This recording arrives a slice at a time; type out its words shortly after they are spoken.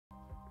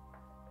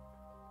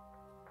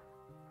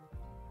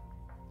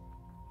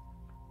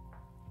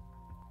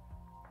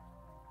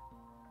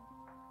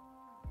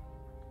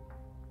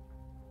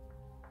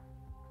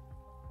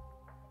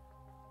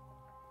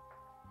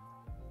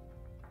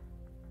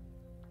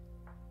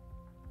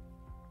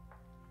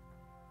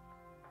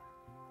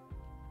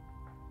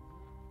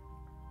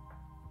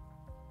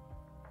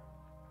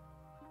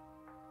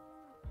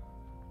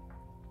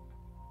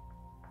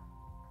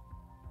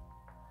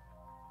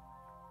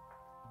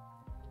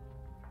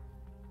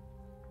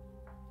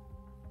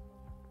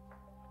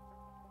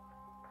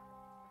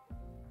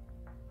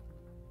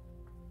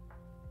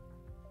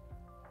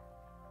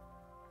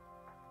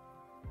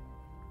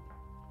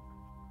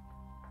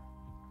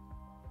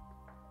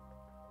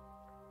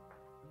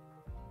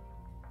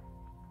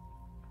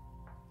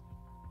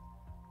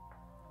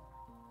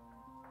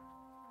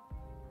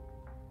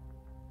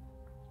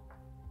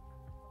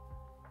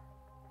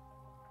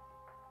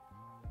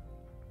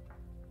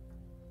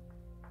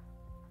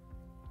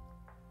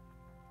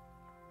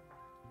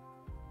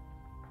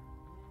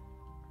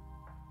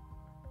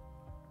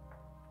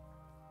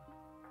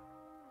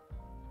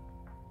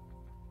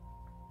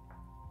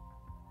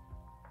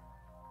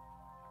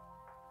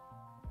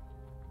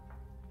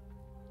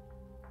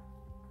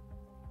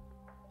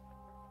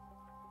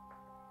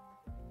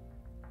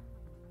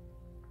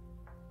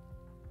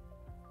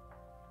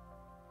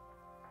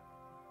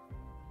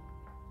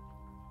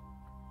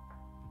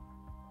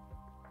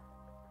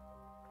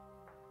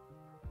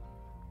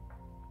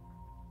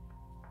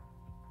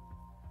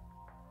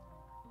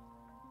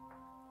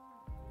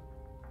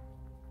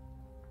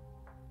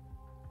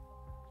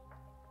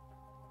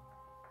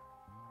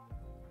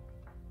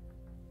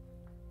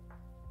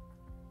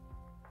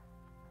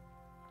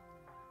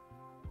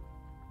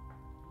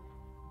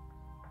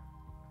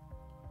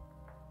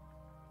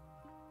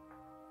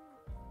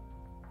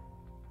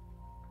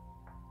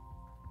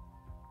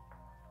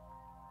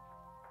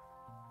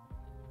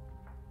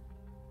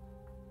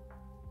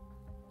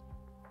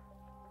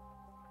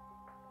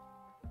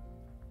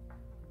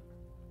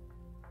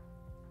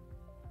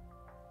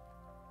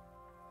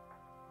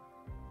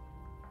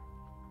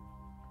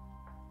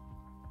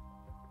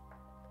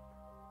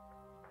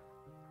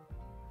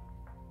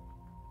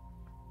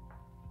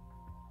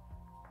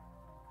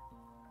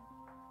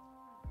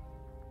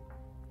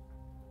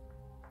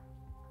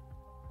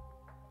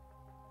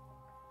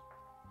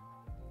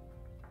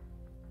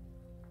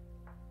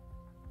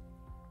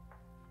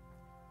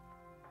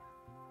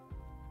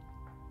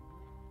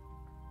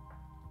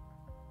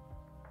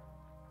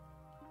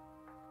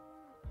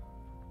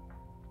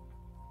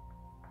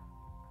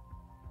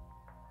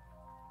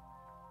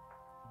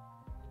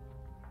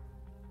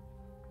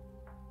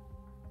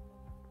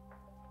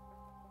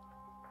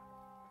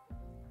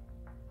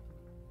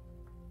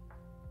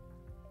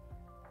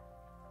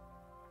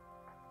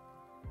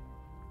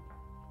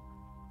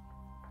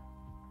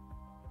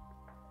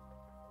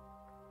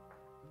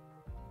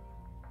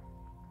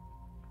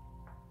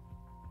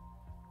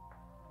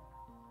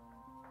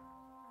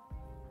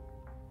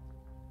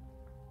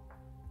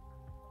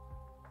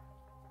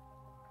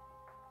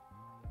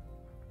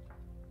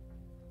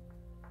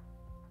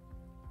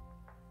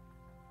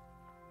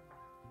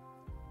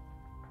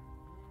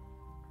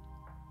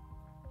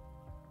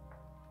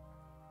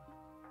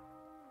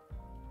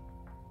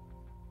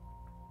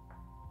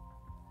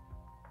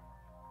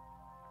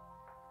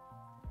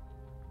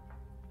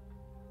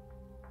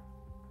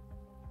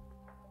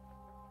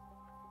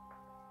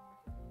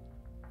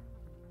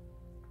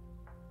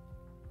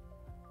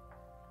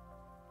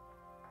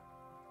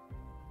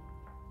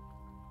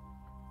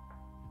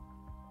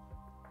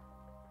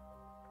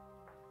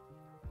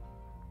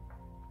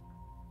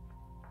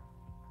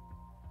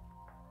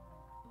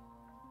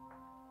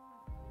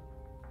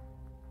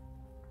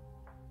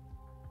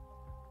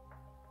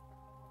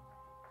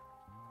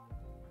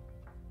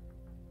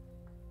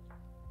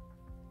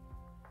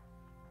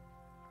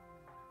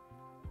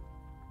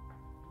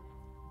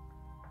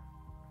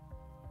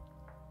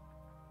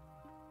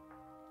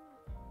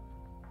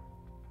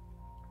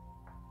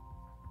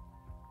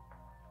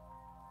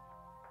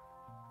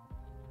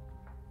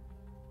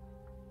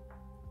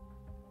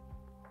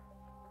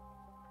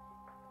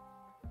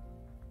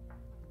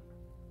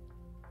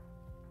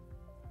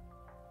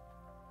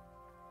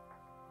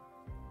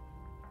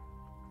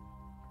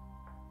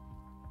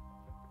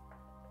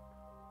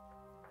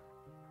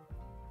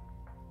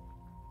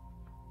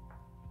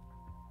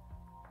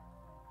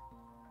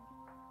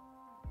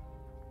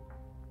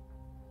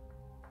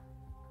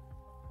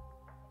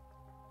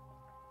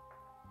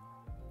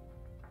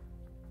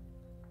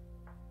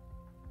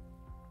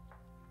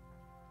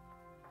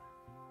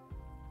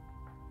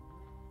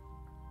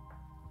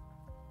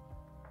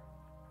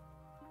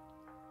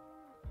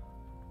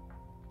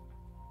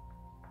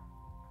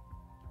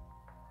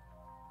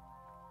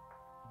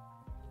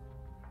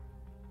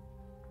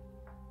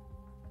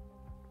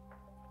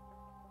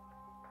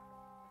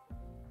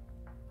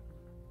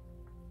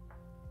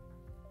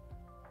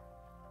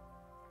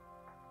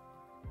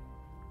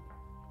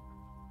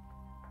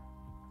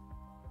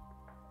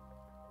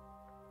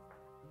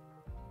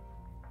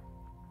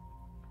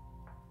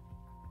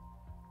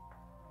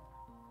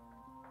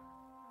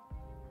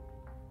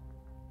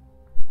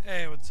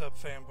Hey, what's up,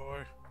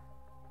 fanboy?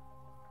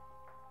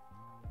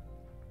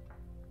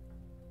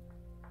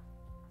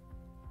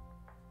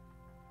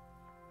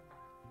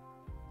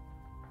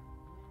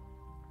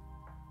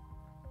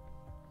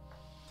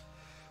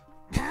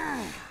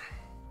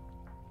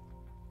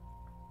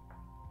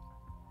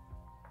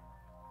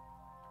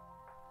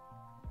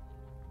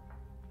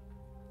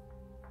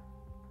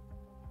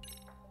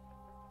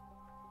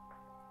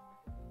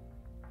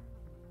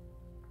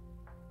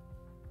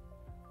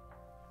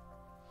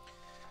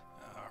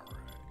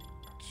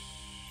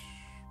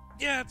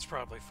 Yeah, it's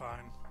probably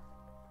fine.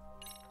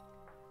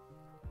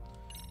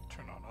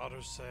 Turn on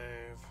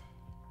autosave.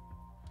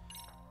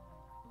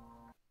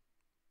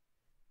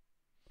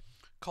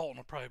 Colton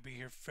will probably be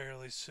here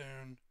fairly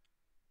soon.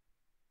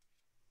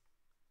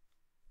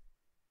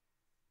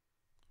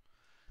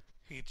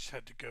 He just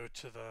had to go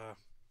to the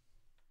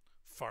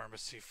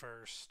pharmacy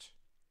first.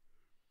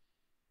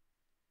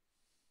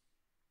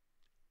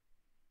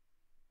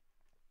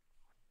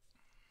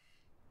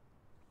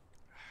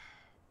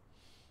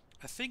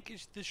 I think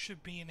this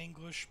should be in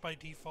English by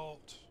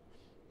default,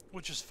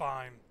 which is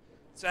fine.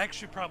 It's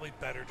actually probably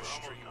better to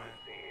stream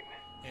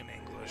it in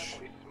English.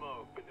 Definitely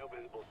smoke, but no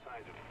visible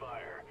signs of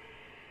fire.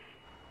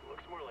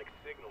 Looks more like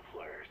signal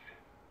flares.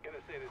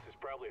 Gonna say this is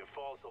probably a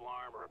false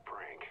alarm or a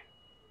prank.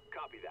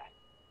 Copy that.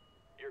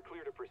 You're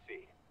clear to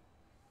proceed.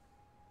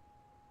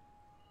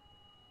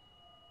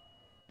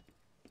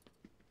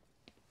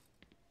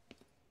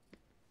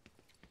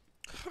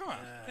 Huh,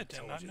 I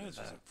did not know this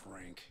was that. a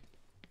prank.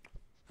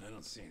 I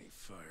don't see any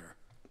fire.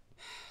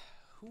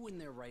 Who in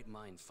their right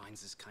mind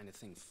finds this kind of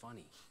thing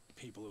funny?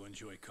 People who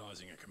enjoy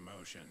causing a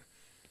commotion.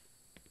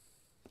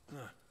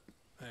 Huh.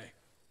 Hey,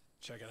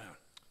 check it out.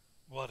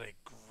 What a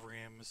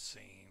grim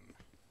scene.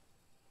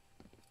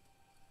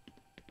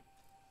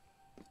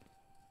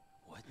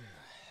 What in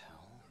the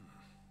hell?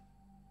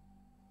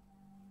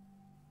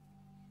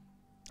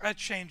 I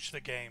changed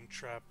the game,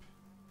 Trep.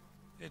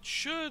 It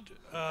should,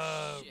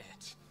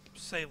 Shit.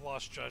 say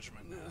Lost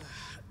Judgment now.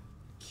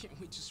 Can't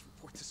we just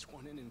report this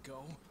one in and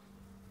go?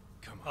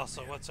 Come on,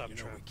 Also, man. what's up, You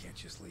know Trent? we can't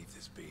just leave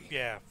this be.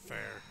 Yeah, fair.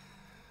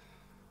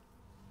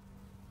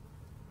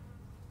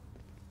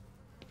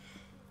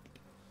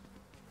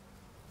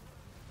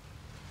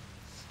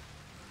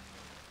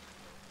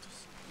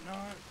 Does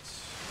not.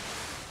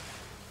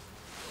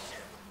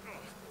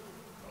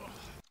 Let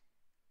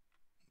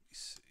me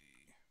see.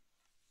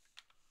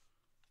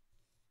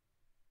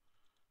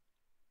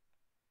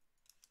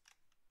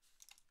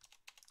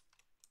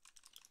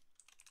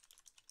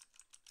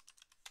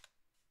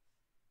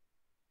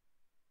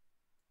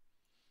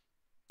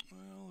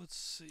 Well, let's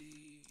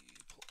see.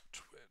 Pull up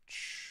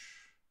Twitch.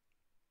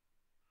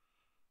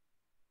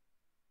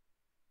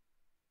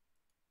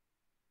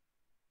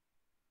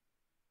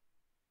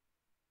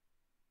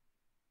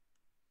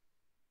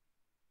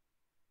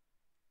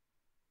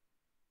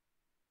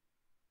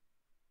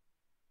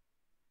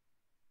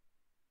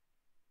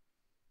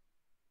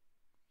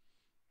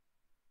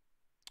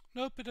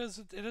 Nope, it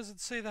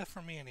doesn't say that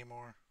for me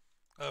anymore.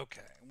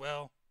 Okay,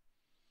 well,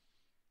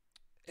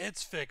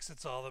 it's fixed.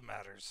 It's all that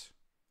matters.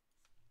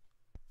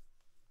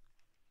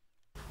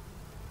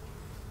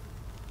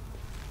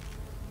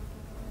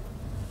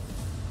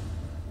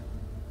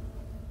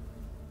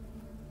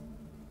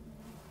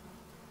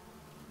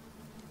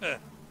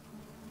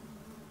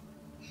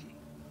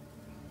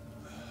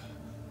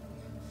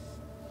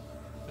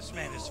 This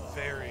man is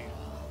very,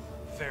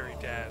 very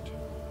dead.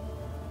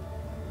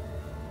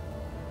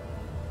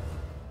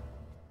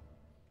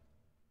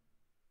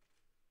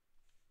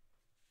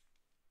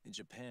 In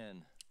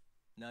Japan,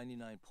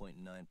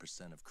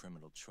 99.9% of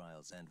criminal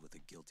trials end with a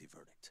guilty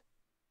verdict.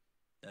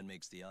 That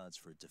makes the odds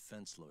for a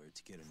defense lawyer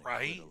to get an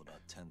acquittal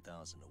about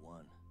 10,000 to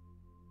 1.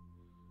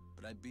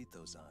 But I beat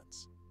those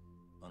odds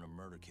on a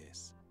murder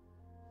case.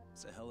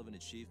 It's a hell of an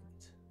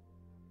achievement.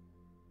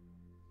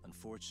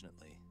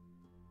 Unfortunately,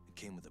 it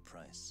came with a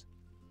price.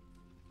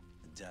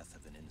 The death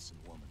of an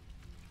innocent woman.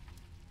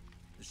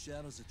 The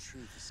shadows of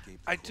truth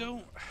escaped the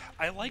courtroom.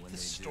 I like When the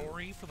they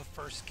story do, for the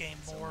first game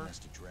someone more, has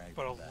to drag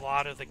but them a back lot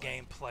into of the the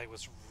light. gameplay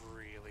was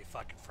really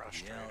fucking The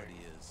frustrating. reality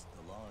is,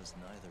 the law is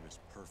neither as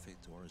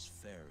perfect or as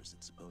fair as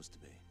it's supposed to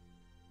be.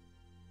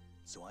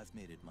 So I've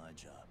made it my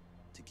job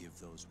to give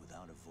those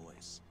without a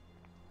voice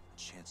a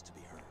chance to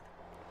be heard.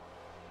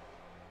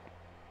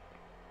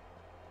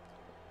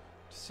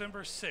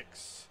 December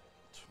 6th,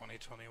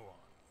 2021.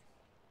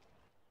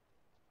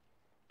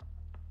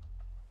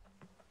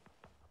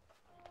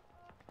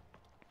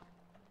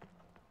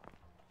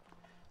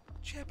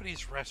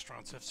 Japanese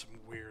restaurants have some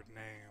weird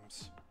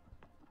names.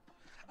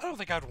 I don't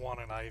think I'd want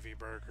an Ivy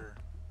burger.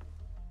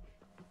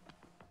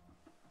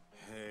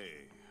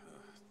 Hey,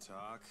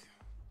 Doc.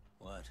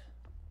 What?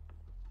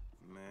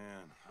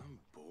 Man, I'm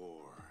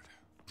bored.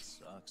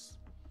 Sucks.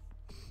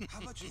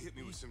 How about you hit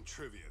me with some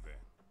trivia then?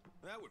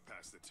 That would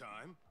pass the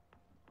time.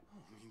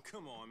 I mean,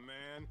 come on,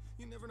 man.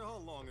 You never know how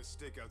long a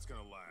stakeout's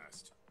gonna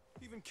last.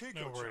 Even Keiko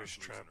No worries,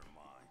 losing Trap. her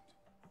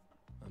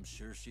mind. I'm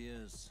sure she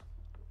is.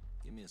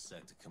 Give me a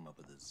sec to come up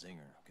with a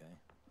zinger, okay?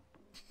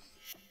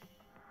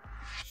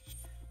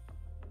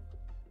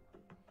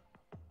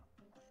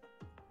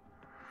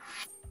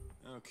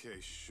 Okay,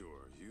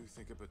 sure. You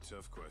think up a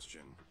tough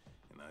question,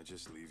 and I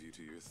just leave you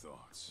to your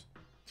thoughts.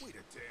 Wait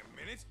a damn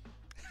minute!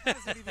 How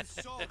does it even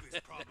solve this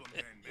problem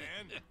then,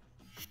 man?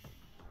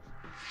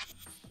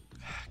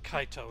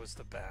 Kaito is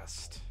the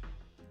best.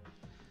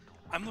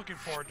 I'm looking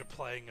forward to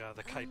playing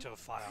the Kaito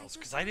files,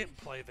 because I didn't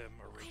play them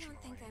originally.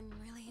 I don't think I'm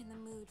really in the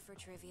mood for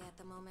trivia at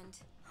the moment.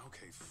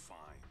 Okay, fine.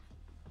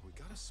 We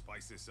gotta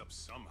spice this up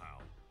somehow.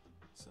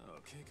 So,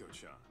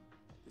 Keiko-chan,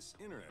 this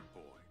internet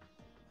boy,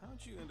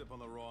 how'd you end up on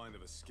the raw end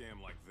of a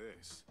scam like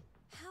this?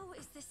 How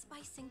is this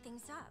spicing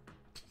things up?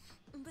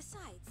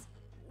 Besides,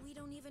 we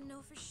don't even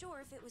know for sure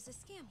if it was a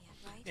scam yet,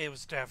 right? It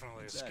was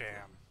definitely Exactly. a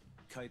scam.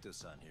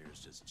 Kaito-san here is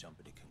just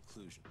jumping to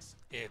conclusions.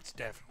 It's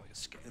definitely a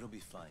scam. It'll be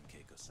fine,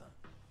 Keiko-san.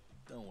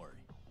 Don't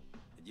worry.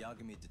 At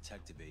Yagami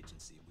Detective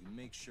Agency, we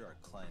make sure our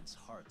clients'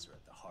 hearts are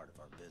at the heart of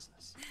our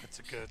business. That's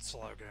a good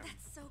slogan.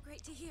 That's so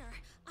great to hear.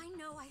 I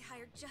know I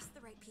hired just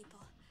the right people.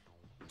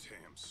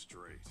 Damn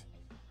straight.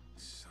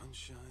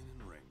 Sunshine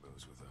and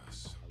rainbows with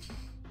us.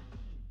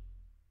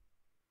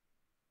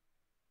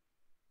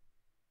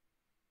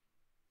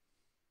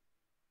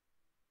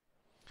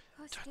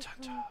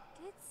 Kosuke-kun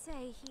did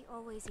say he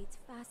always eats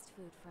fast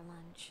food for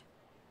lunch.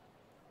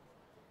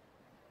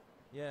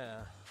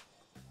 Yeah,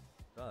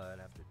 but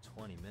after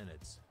 20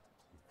 minutes,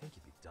 you'd think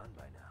he'd be done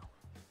by now.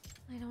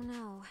 I don't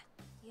know.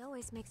 He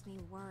always makes me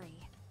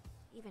worry,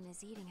 even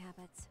his eating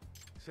habits.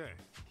 Say,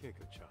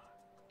 Keiko-chan,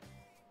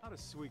 how'd a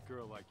sweet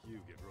girl like you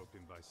get roped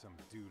in by some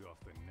dude off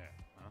the net,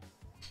 huh?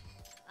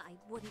 I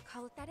wouldn't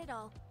call it that at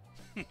all.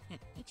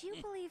 Would you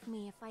believe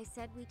me if I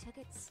said we took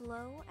it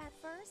slow at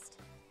first?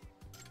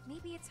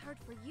 Maybe it's hard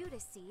for you to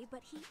see,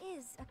 but he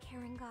is a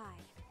caring guy.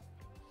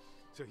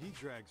 So he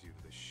drags you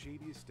to the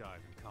shadiest dive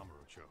in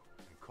Kamurocho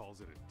and calls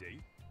it a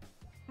date?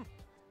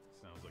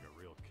 Sounds like a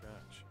real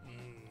catch.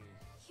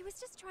 He was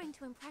just trying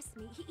to impress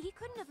me. He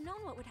couldn't have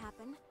known what would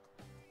happen.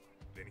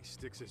 Then he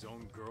sticks his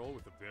own girl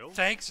with the bill?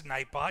 Thanks,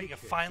 Nightbot. You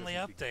Okay, finally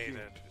doesn't begin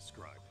updated. to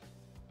describe.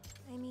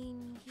 I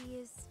mean, he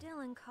is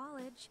still in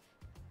college.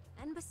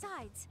 And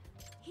besides,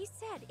 he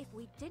said if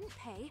we didn't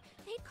pay,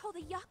 they'd call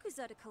the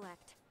Yakuza to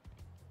collect.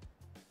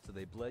 So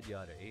they bled you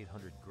out of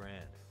 800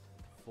 grand,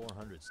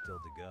 400 still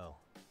to go,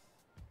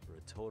 for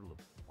a total of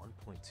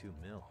 1.2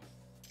 mil.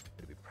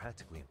 It'd be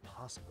practically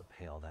impossible to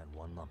pay all that in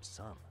one lump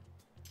sum.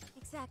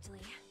 Exactly.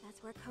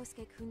 That's where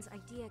Kosuke-kun's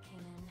idea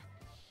came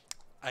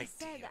in. He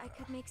said I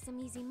could make some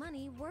easy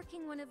money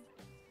working one of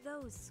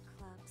those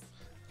clubs.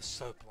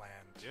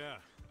 Soapland. Yeah,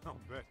 I'll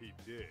bet he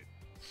did.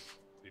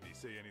 Did he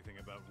say anything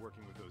about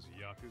working with those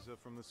Yakuza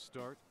from the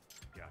start?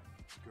 Guy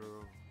meets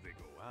girl, they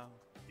go out,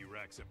 he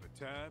racks up a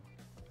tab.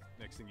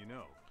 Next thing you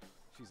know,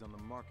 she's on the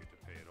market to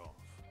pay it off.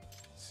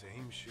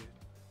 Same shit,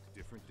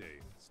 different day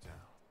in this town.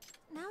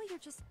 Now you're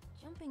just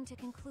jumping to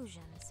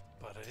conclusions.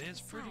 But it is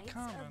pretty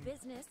Besides, common. a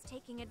business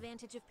taking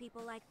advantage of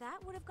people like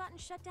that would have gotten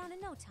shut down in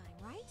no time,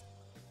 right?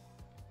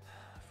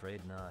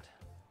 Afraid not.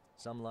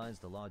 Some lines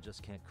the law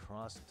just can't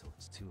cross until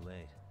it's too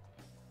late.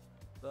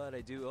 But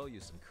I do owe you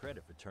some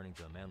credit for turning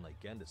to a man like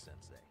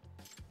Genda-sensei.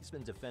 He's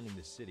been defending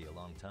this city a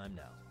long time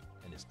now,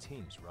 and his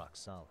team's rock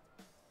solid.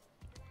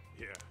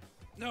 Yeah.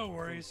 No Things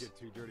worries. get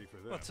too dirty for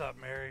them. What's up,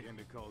 Mary?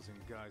 Genda calls in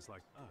guys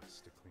like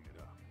us to clean it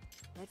up.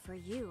 Good for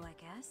you, I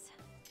guess.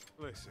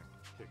 Listen,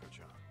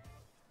 Keiko-chan,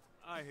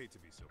 I hate to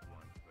be so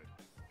blunt,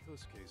 but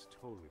Kosuke's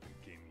totally been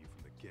gaming you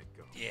from the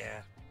get-go.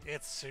 Yeah,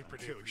 it's super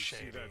Until duper you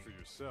shady. see that for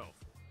yourself,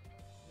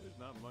 there's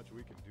not much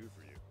we can do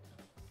for you.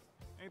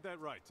 Ain't that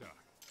right, Tak?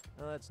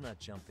 Let's not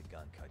jump the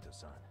gun,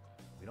 Kaito-san.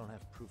 We don't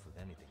have proof of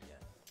anything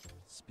yet.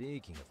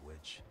 Speaking of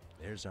which,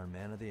 there's our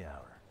man of the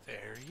hour.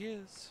 There he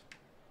is.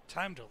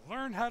 Time to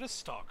learn how to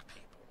stalk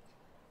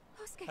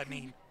people. I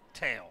mean,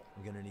 tail.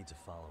 We're gonna need to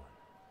follow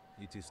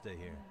him. You two stay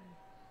here.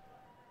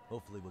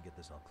 Hopefully we'll get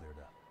this all cleared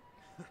up.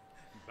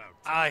 About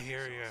I time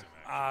hear saw you. some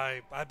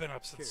action. I've been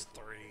up since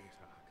Careful, 3.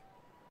 Tak.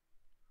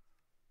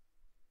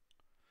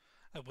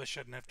 I wish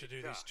I didn't have to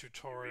do these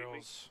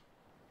tutorials.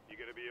 You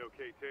gonna be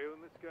okay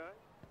tailing this guy?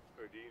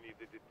 Or do you need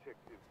the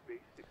detective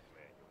basics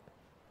manual?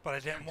 But I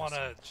didn't want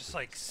to just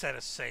like set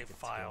a save It's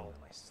file going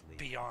in my sleep.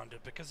 beyond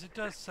it because it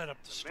does set up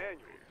the The story.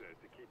 manual says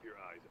to keep your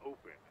eyes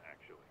open,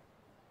 actually.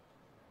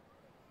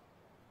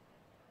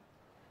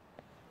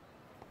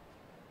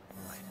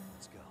 All right,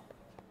 let's go.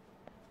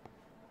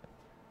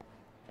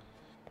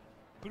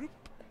 Boop.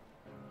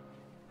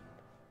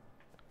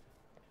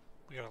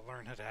 We gotta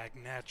learn how to act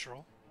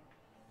natural.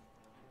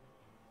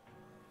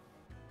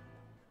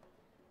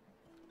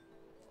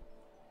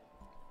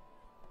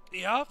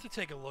 Yeah, I'll have to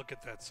take a look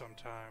at that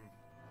sometime.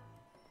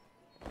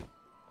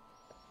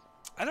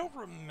 I don't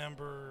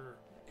remember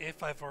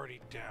if I've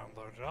already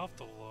downloaded it. I'll have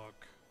to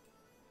look.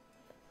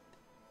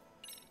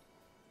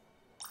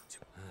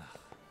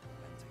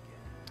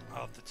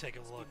 I'll have to take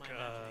a look.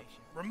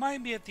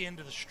 Remind me at the end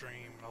of the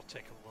stream, and I'll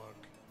take a look.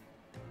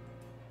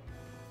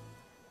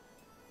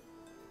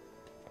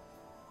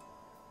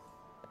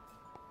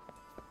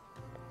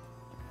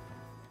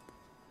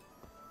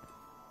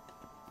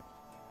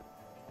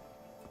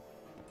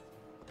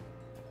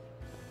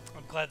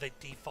 I'm glad they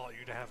default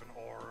you to have an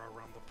aura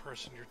around the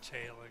person you're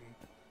tailing.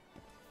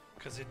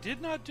 Because it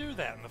did not do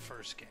that in the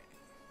first game.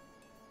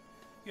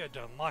 You had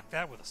to unlock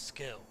that with a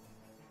skill.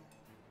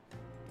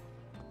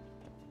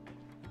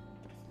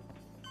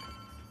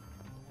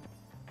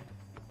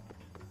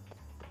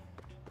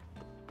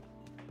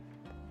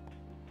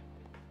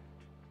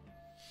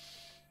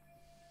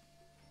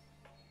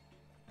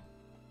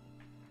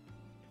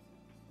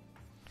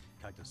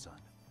 Kaito-san.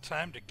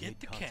 Time to get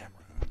the camera.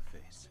 With the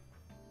face.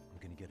 I'm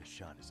gonna get a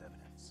shot as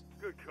evidence.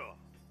 Good call.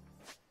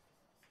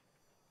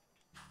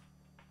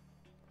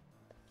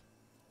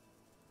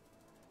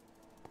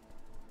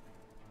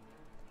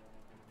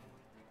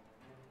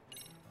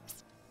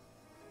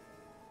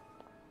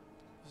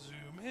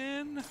 Zoom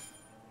in.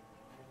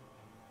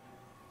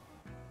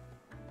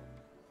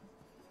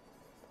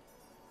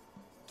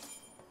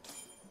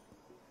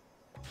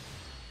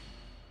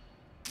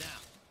 Now.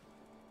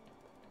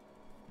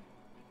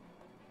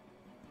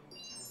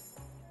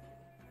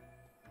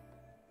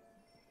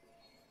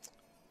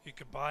 You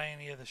could buy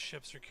any of the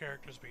ships or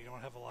characters, but you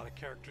don't have a lot of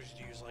characters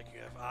to use like you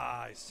have.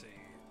 Ah, I see.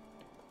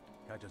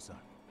 Kaito-san.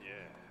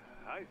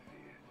 Yeah, I see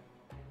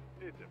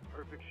it. It's a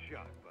perfect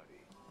shot,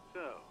 buddy.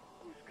 So,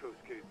 who's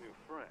Kosuke's new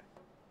friend?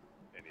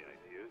 Any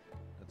ideas?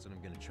 That's what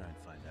I'm gonna try and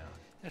find out.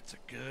 That's a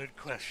good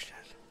question.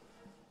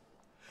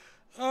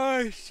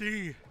 I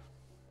see.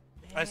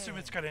 Man, I assume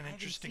it's got an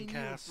interesting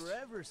cast.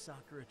 Forever,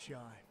 Sakura-chan.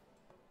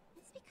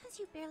 It's because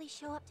you barely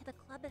show up to the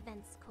club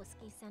events,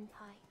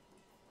 Kosuke-senpai.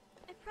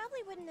 I probably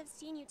wouldn't have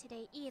seen you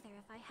today either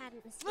if I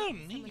hadn't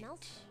mistaken someone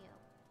else for you.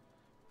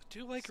 I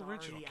do like Sorry,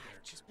 original I've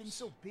characters. just been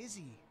so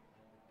busy.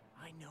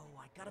 I know,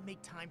 I gotta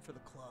make time for the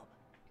club.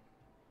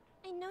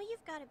 I know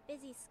you've got a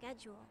busy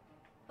schedule,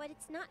 but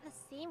it's not the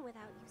same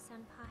without you,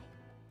 senpai.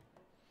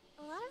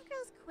 A lot of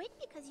girls quit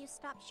because you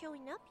stopped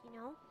showing up, you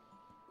know.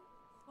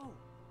 Oh,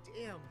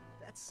 damn,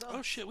 that sucks.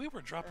 Oh shit, we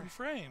were dropping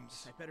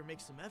frames. I better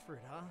make some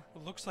effort, huh?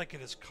 It looks like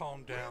it has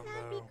calmed down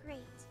That'd though. be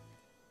great.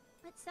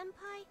 But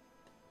senpai,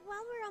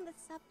 while we're on the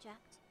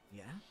subject,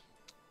 Yeah?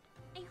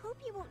 I hope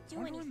you won't do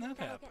Wonder when anything that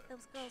that'll happened. get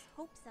those girls'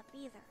 hopes up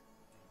either.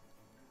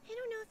 I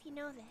don't know if you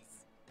know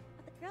this,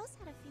 but the girls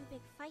had a few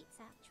big fights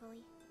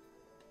actually.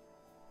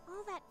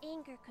 All that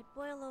anger could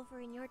boil over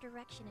in your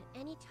direction at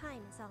any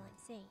time is all I'm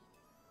saying.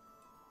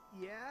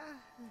 Yeah?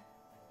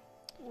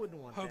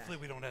 Wouldn't want Hopefully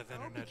that. we don't have I'll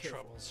be internet careful.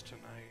 troubles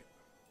tonight.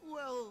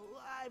 Well,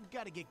 I've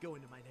got to get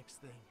going to my next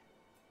thing.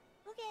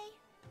 Okay,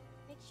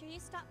 make sure you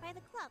stop by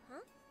the club, huh?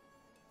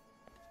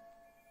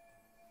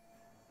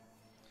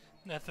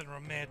 Nothing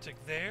romantic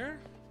there.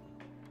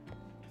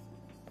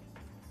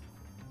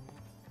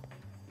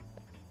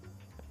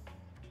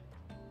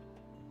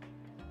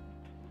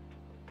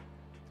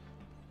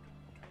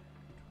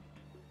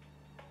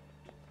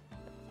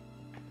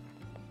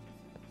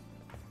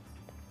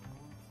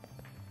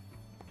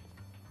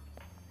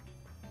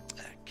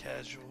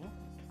 Casual.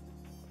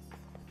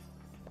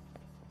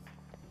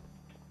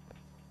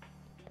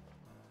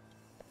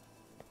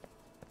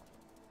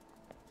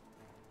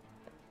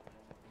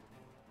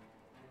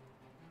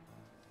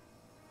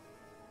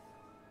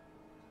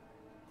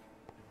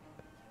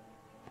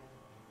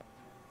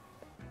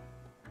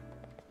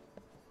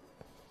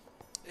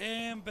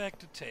 And back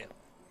to tail.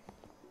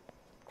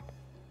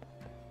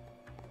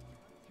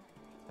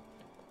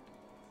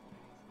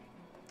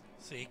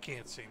 See, he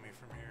can't see me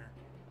from here.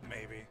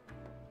 Maybe.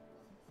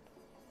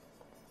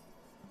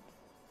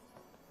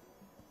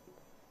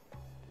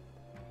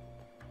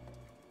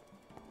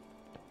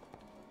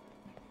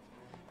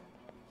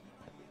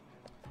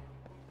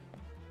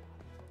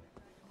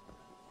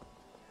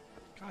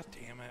 God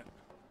damn it.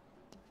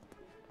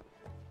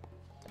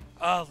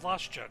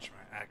 Lost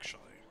Judgment, actually.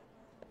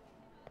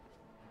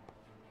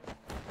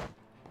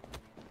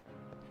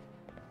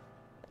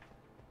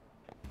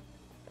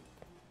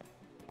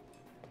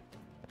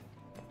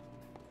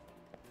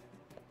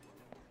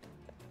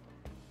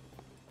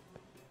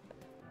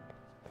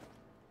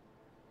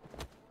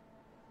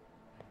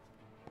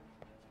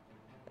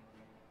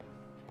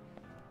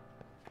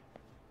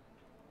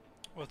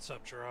 What's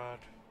up, Gerard?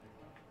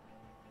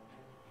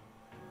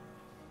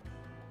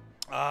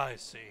 I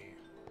see.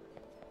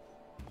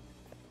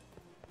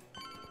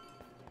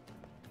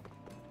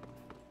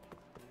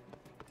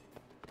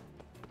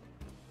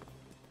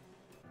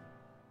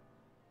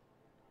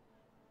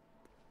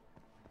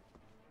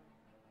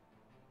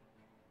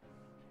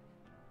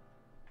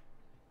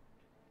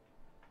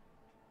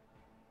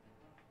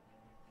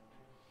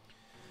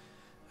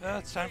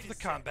 It's time for the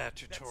combat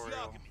tutorial. That's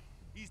Yagami.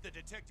 He's the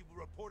detective who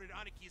reported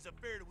Aniki's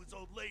affair to his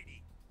old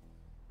lady.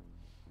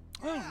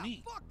 Oh, Yeah,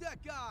 neat. fuck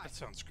that guy. That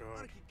sounds good.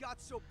 Aniki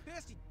got so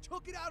pissed he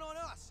took it out on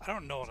us. I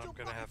don't know what I'm Still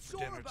gonna have fucking for sore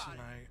dinner about it.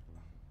 tonight.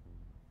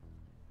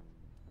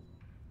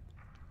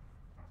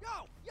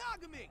 Yo,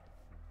 Yagami!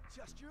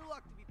 Just your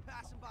luck to be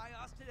passing by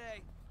us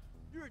today.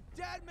 You're a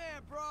dead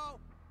man, bro.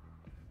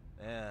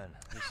 Man,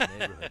 this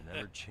neighborhood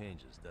never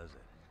changes, does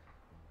it?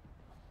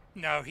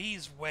 No,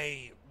 he's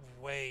way,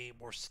 way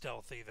more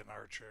stealthy than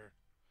Archer.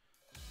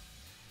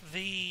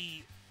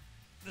 The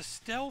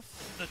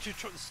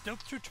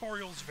stealth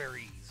tutorial's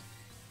very easy.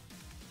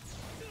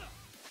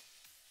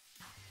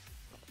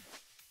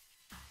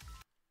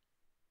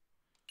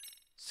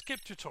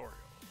 Skip tutorial.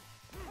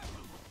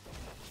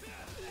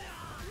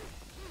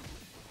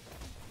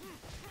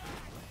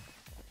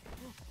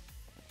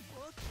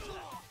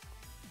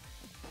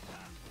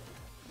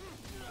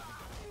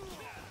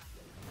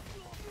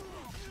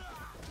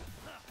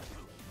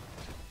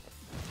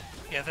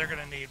 Yeah, they're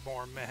gonna need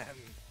more men.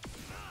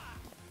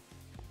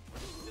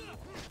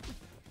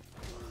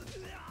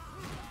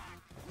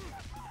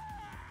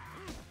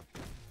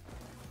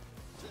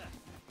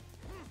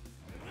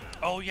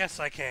 Oh, yes,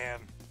 I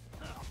can.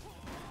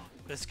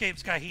 This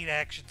game's got heat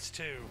actions,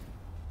 too.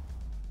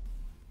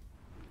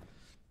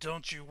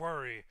 Don't you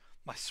worry,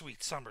 my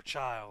sweet summer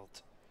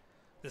child.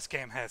 This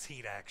game has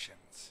heat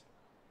actions.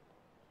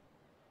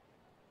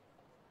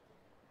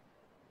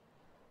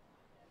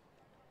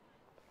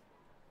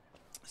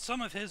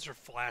 Some of his are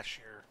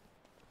flashier.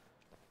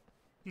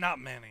 Not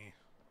many.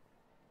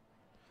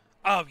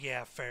 Oh,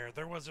 yeah, fair.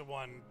 There wasn't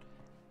one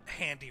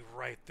handy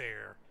right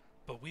there.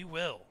 But we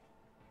will.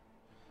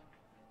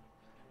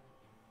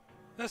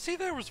 Now, see,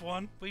 there was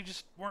one. We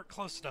just weren't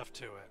close enough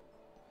to it.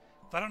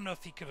 I don't know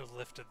if he could have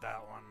lifted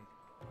that one.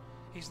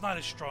 He's not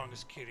as strong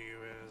as Kiryu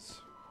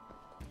is.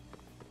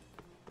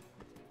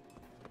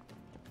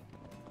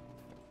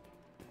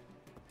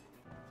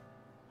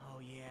 Oh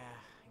yeah,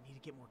 I need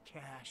to get more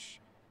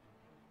cash.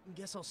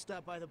 Guess I'll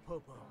stop by the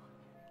Popo.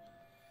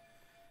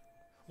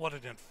 What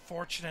an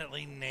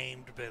unfortunately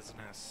named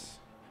business.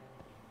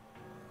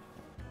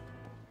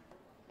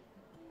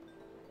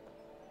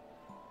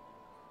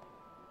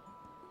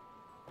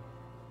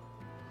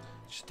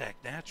 Just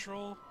act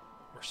natural.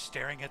 We're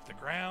staring at the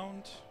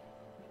ground.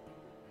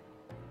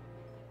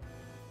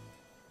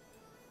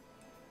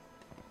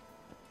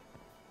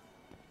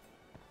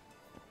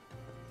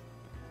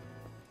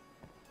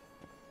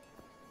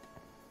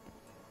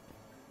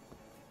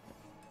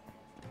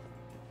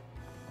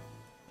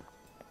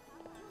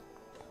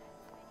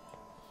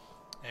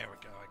 There we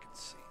go, I can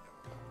see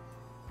them.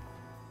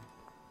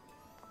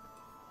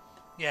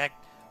 Yeah,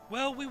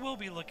 well, we will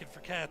be looking for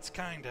cats,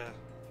 kinda.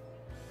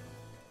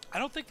 I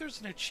don't think there's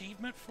an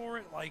achievement for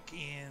it like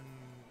in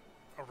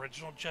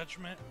Original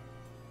Judgment,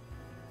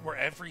 where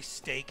every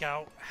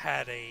stakeout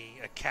had a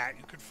cat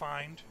you could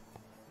find.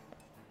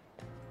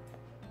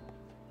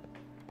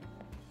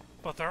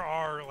 But there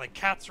are, like,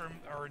 cats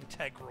are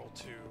integral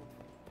to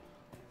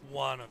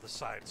one of the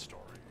side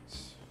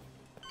stories.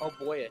 Oh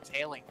boy, a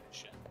tailing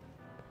mission.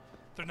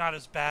 They're not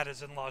as bad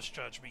as in Lost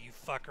Judgment, you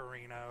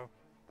fuckerino.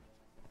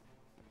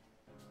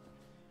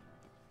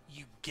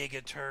 You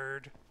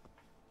gigaturd.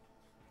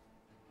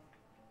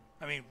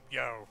 I mean,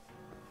 yo.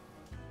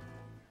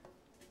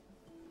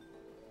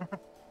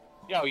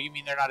 Yo, you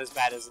mean they're not as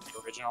bad as in the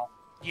original?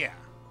 Yeah.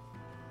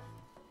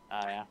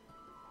 Yeah.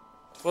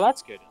 Well,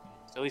 that's good.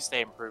 At least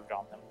they improved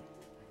on them.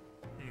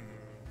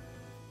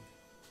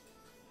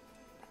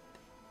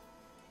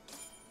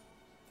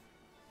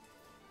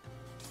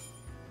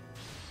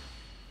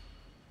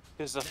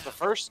 Because the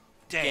first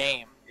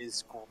game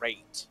is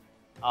great.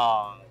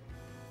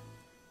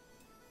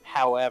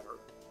 However,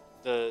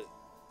 the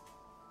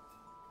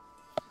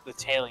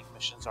tailing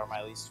missions are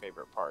my least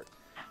favorite part.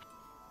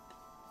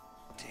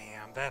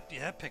 Damn,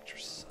 that picture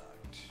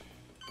sucked.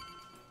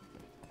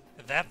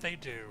 That they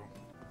do.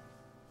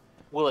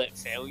 Will it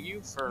fail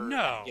you for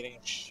getting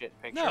a shit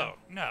picture?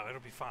 No,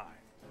 it'll be fine.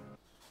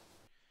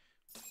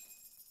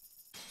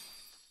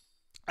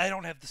 I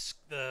don't have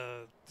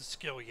the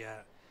skill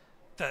yet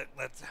that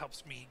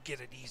helps me get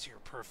an easier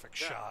perfect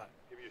shot.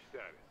 Give me your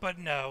status. But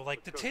no,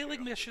 like the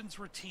tailing missions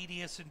were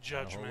tedious in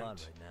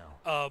Judgment.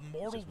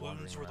 Mortal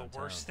Wounds were the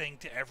worst thing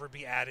to ever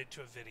be added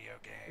to a video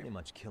game. Pretty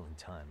much killing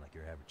time like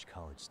your average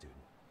college student.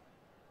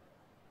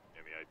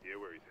 Any idea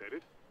where he's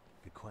headed?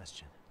 Good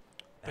question.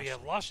 But yeah,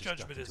 Lost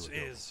Judgment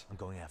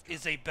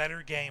is a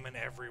better game in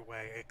every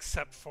way,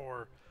 except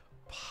for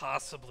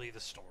possibly the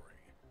story.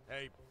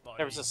 Hey, buddy.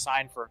 There was a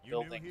sign for a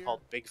building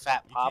called Big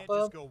Fat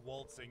Papa.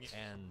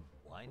 And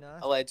why not?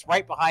 Oh, it's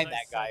right behind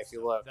that guy if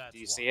you look. Do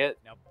you see it?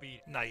 Now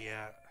beat it. Not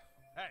yet.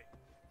 Hey,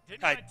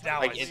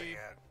 Now I see it.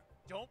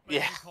 Don't make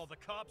me call the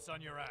cops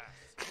on your ass.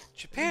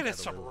 Japan has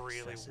some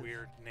really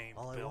weird named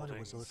All I buildings. wanted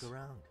was to look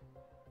around.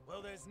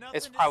 Well, there's nothing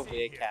It's to probably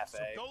see a here, cafe.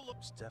 so go look.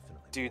 It's definitely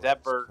Dude, more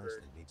that this burger. place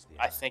that meets the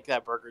I eye. think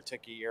that burger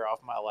took a year off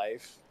my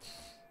life.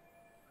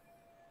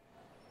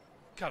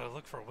 Gotta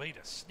look for a way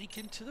to sneak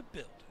into the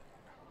building.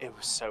 It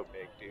was so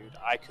big, dude.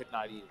 I could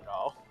not eat it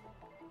all.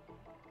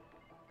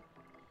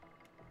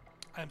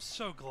 I'm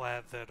so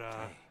glad that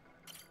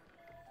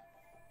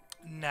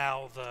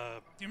now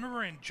you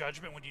remember in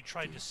Judgment when you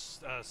tried to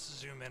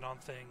zoom in on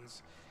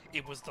things,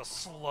 it was the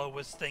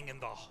slowest thing in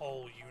the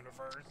whole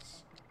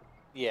universe?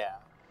 Yeah.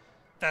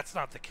 That's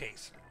not the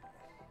case.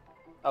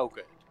 Oh,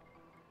 good.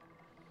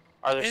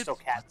 Are there still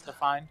cats to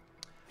find?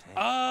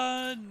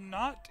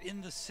 Not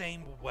in the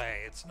same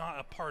way. It's not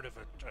a part of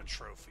a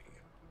trophy.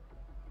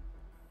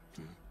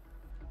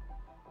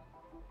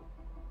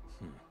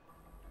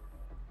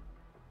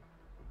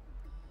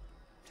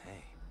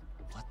 Hey,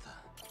 what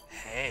the?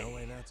 Hey. No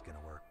way that's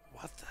gonna work.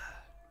 What the?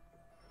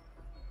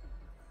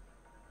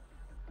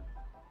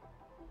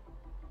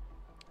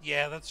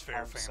 Yeah, that's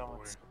fair, fanboy.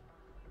 someone's-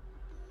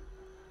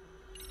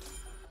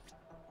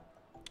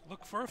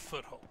 Look for a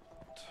foothold.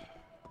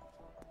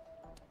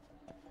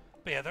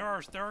 But yeah, there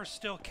are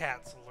still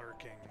cats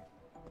lurking.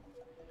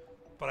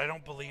 But I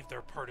don't believe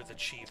they're part of the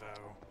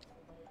Chivo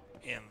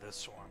in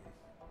this one.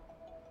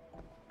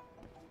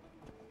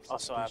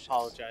 Also, I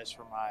apologize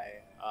for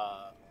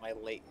my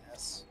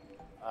lateness.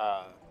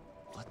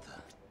 What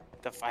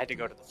I had to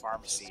go to the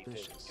pharmacy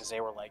because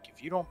they were like,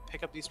 if you don't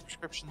pick up these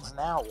prescriptions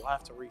now, we'll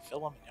have to refill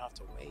them and you'll have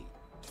to wait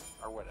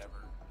or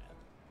whatever.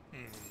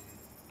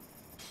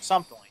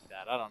 Something like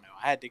that. I don't know.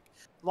 I had to.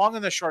 Long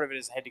and the short of it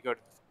is, I had to go to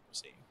the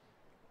pharmacy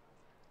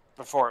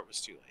before it was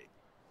too late.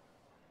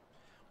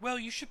 Well,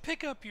 you should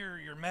pick up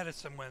your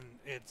medicine when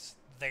it's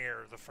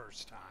there the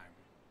first time.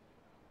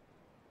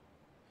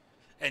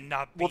 And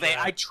not be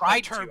I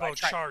tried to.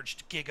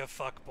 turbocharged giga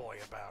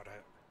fuckboy about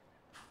it.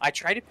 I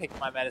tried to pick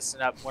my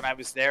medicine up when I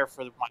was there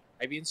for my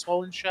eye being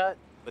swollen shut,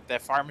 but the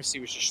pharmacy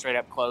was just straight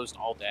up closed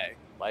all day.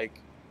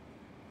 Like,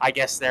 I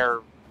guess their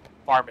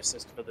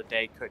pharmacist for the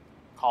day could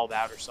called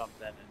out or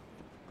something, and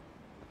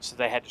so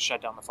they had to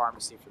shut down the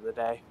pharmacy for the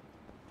day,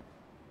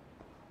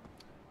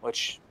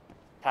 which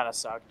kind of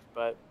sucked.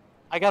 But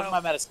I got my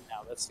medicine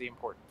now. That's the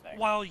important thing.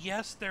 While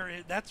yes,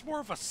 that's more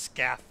of a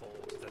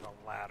scaffold than a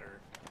ladder.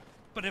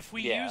 But if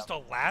we used a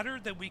ladder,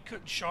 then we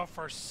couldn't show off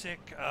our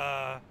sick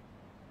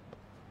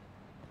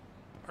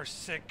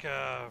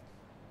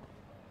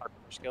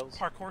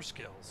parkour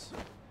skills.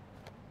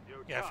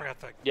 Yeah, I forgot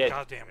that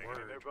goddamn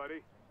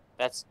word.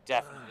 That's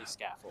definitely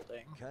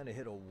scaffolding. Kind of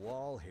hit a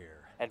wall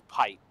here. And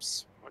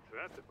pipes. What's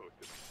that supposed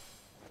to be?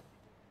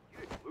 You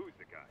didn't lose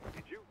the guy,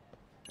 did you?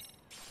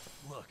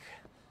 Look,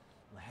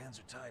 my hands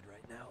are tied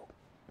right now,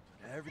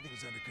 but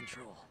everything's under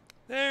control.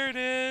 There it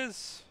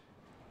is.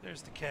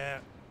 There's the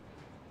cat.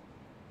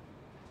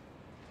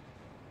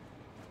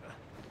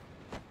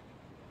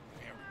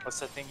 What's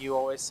the thing you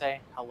always say?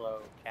 Hello,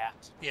 cat.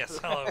 Yes,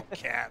 hello,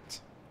 cat.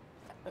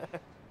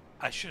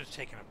 I should have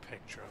taken a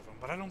picture of him,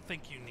 but I don't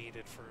think you need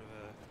it for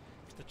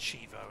the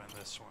Chivo in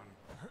this one.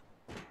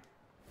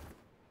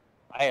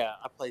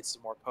 I played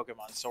some more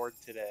Pokemon Sword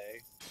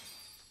today.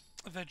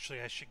 Eventually,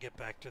 I should get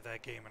back to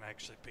that game and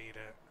actually beat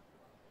it.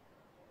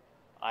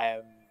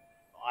 I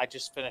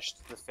just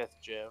finished the 5th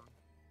gym,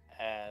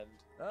 and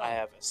I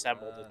have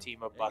assembled a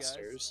team of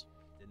busters.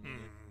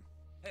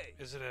 Hey,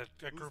 is it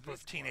a group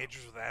of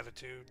teenagers with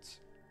attitudes?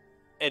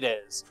 It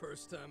is.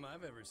 First time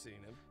I've ever seen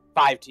him.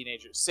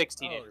 6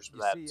 teenagers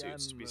with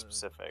attitudes, to be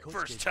specific.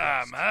 First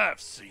time I've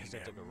seen him.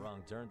 I took a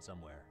wrong turn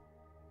somewhere.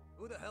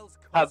 Who the hell's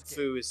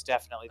Hubfu is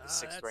definitely the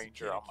 6th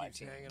ranger on my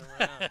team.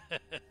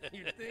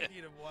 You'd think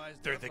he'd have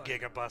wised They're up the by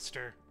Giga now.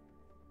 Buster.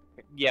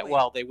 Yeah,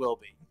 well, they will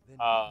be.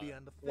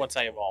 Once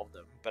I evolve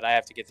them. But I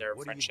have to get their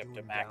friendship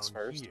to max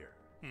first.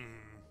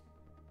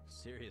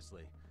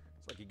 Seriously.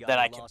 It's like you got Then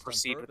I lost can on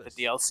proceed with the purpose.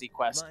 DLC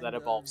quest that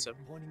evolves him.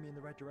 Pointing me in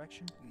the right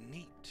direction?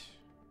 Neat.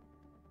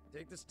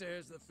 Take the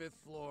stairs to the 5th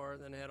floor,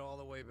 then head all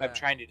the way back. I'm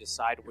trying to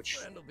decide Your which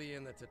friend will be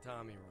in the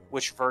tatami room.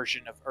 which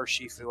version of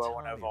Urshifu I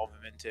want to evolve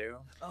him into.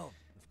 Oh,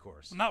 of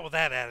course. Not with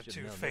that Should've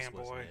attitude, known this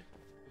wasn't fanboy. it.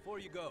 Before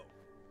you go,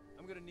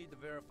 I'm gonna need to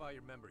verify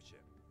your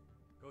membership.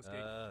 Go skate.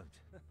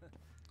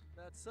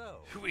 That's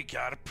so. We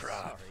got a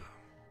problem.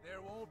 There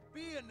won't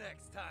be a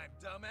next time,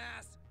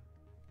 dumbass.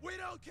 We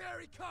don't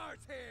carry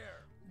cards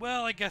here.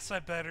 Well, I guess I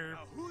better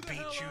beat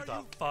you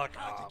the fuck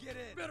up.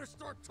 Better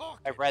start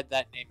talking. I read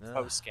that name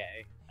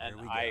Kosuke, and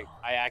I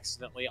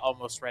accidentally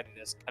almost read it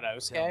as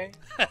Kanosuke.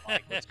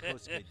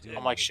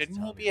 I'm like,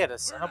 shouldn't he be at a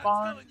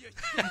Cinnabon?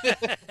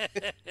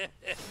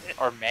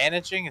 Or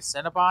managing a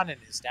Cinnabon in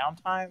his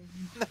downtime?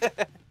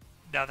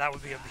 No, that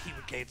would be he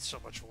would gain so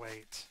much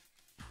weight.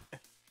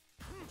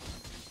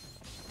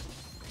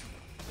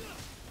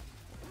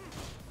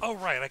 Oh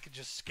right, I could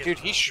just skip. Dude,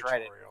 the he's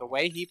shredded. tutorial. The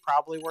way he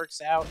probably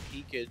works out,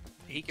 he could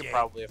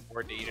probably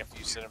afford to eat a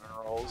few cinnamon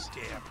rolls.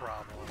 Yeah,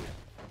 probably.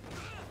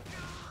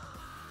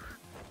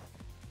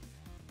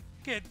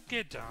 Get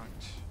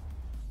dunked.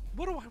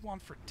 What do I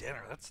want for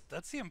dinner?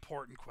 That's the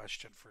important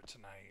question for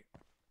tonight.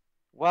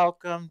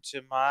 Welcome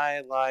to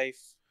my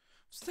life.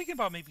 I was thinking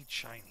about maybe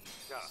Chinese.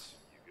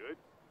 You good?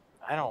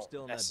 I don't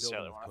still in that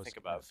necessarily building, want to of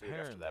think course, about food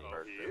after that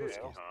apparently. burger.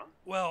 Huh?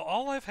 Well,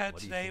 all I've had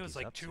What do you today think was he's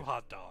like up 2 to?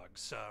 hot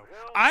dogs, so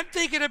I'm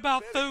thinking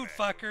about food,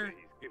 fucker.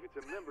 If it's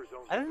a members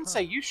only I didn't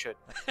say you should.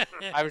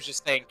 I was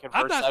just saying I'm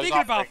converse. not I was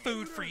thinking about offering-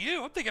 food for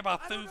you. I'm thinking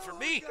about food for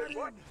me.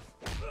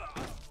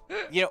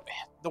 You know,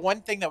 the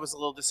one thing that was a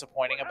little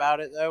disappointing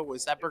about it, though,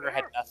 was that burger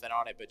had nothing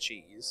on it but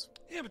cheese.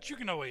 Yeah, but you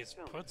can always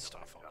put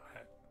stuff on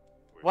it.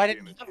 Why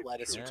didn't you have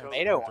lettuce or Yeah,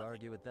 tomato hard to on it?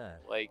 argue with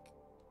that. Like,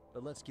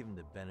 But let's give him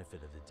the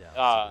benefit of the doubt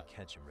so we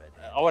catch him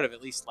red-handed. I would have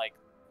at least, like,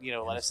 you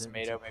know, lettuce, Innocent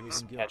tomato, until maybe proven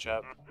some guilty.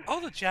 ketchup.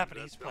 All the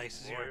Japanese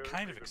places here are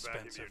kind of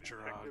expensive,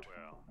 Gerard.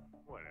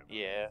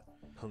 Yeah.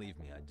 Believe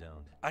me, I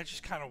don't. I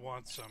just kind of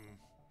want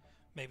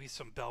maybe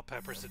some bell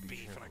peppers and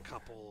beef and a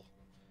couple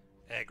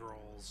egg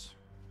rolls.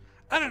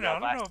 I don't know.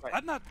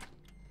 I'm not,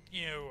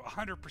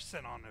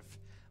 100% on if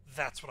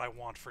that's what I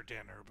want for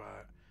dinner,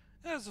 but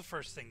that was the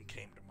first thing that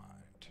came to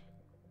mind.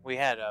 We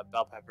had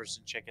bell peppers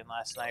and chicken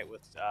last night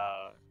with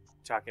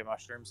take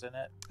mushrooms in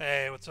it.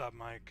 Hey, what's up,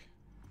 Mike?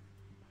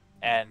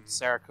 And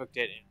Sarah cooked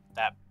it in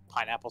that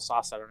pineapple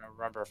sauce. I don't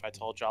remember if I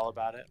told y'all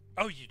about it.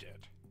 Oh, you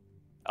did.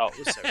 Oh,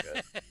 it was so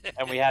good.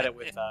 And we had it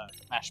with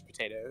mashed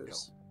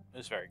potatoes. It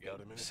was very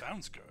good.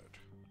 Sounds good.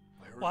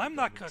 Well, I'm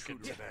not cooking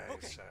today,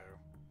 so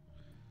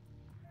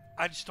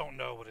I just don't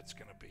know what it's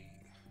gonna be.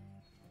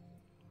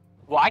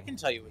 Well, I can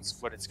tell you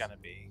what it's gonna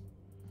be.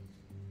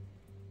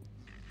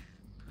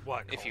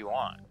 What? If you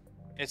want,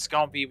 it's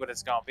gonna be what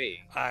it's gonna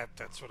be.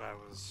 That's what I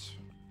was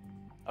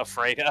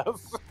afraid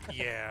of.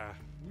 Yeah.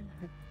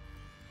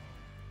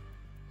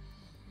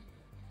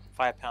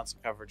 5 pounds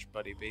of coverage,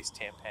 buddy. Base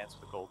tan pants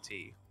with gold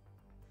tee.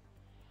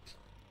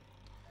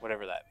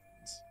 Whatever that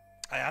means.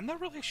 I'm not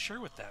really sure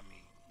what that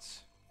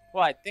means.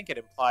 Well, I think it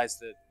implies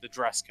the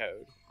dress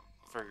code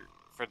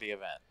for the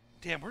event.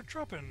 Damn, we're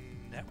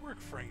dropping network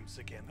frames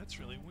again. That's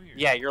really weird.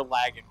 Yeah, you're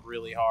lagging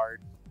really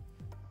hard.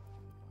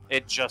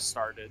 It just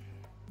started.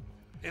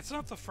 It's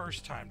not the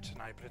first time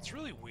tonight, but it's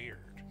really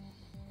weird.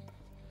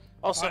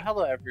 Also,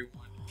 hello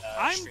everyone.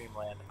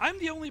 Streamland. I'm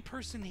the only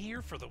person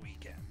here for the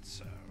weekend,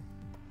 so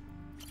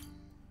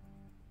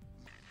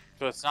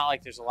it's not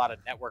like there's a lot of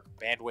network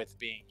bandwidth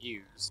being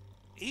used.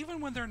 Even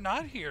when they're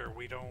not here,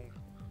 we don't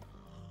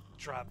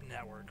drop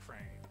network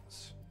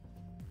frames.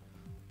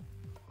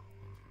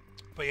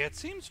 But yeah, it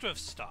seems to have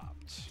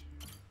stopped.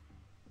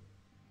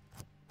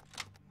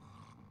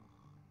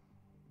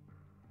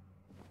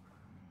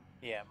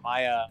 Yeah,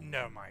 my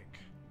No, Mike.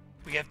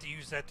 We have to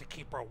use that to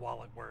keep our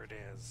wallet where it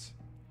is.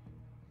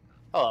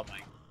 Hello,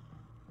 Mike.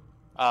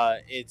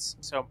 It's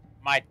so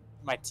my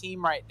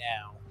team right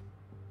now.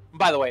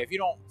 By the way, if you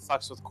don't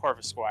fucks with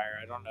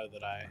Corvusquire, I don't know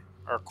that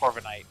or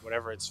Corviknight,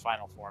 whatever its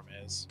final form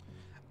is.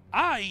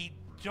 I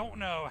don't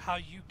know how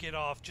you get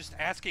off just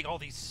asking all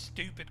these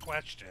stupid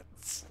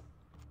questions.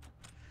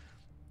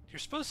 You're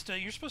supposed to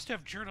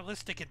have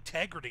journalistic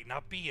integrity,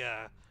 not be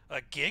a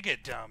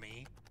giga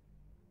dummy.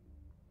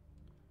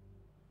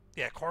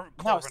 Yeah,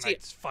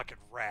 Corviknight's fucking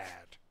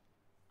rad.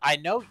 I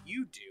know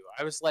you do.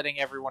 I was letting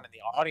everyone in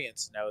the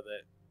audience know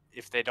that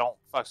if they don't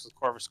fucks with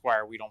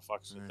Corvusquire, we don't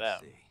fucks with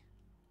them.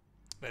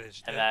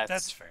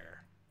 That's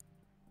fair.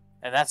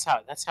 And that's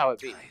how it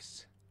be.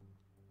 Nice.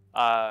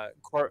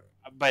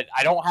 But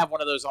I don't have one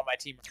of those on my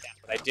team right now,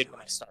 but I did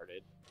when I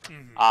started.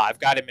 Mm-hmm. I've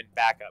got him in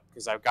backup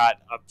because I've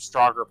got a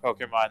stronger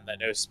Pokemon that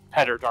knows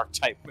better Dark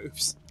type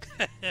moves.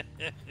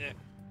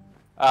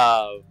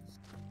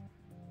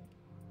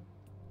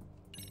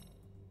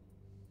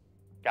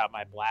 Got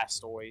my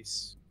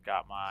Blastoise.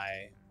 Got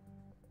my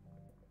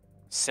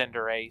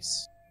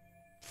Cinderace.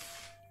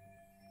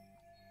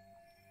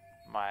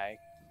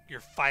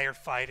 You're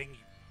firefighting,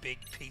 you big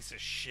piece of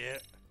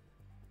shit.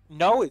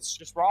 No, it's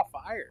just raw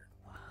fire.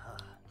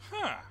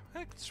 Huh.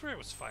 I swear it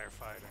was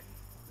firefighting.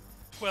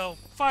 Well,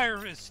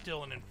 fire is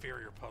still an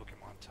inferior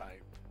Pokemon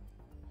type.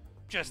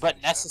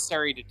 But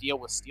necessary to deal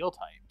with steel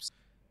types.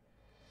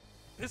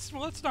 It's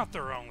not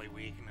their only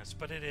weakness,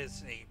 but it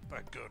is a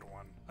good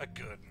one. A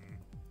good one.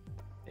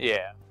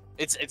 Yeah.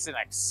 It's an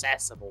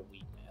accessible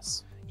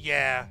weakness.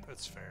 Yeah,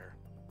 that's fair.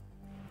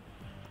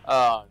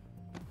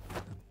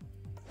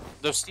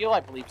 Though steel, I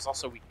believe, is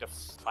also weak to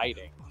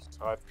fighting.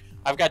 So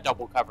I've got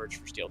double coverage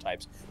for steel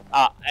types.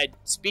 And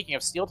speaking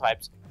of steel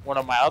types, one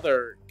of my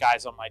other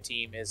guys on my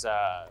team is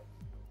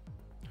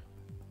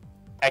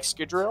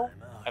Excadrill.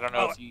 I don't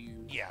know if you...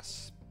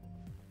 Yes.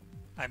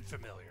 I'm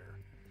familiar.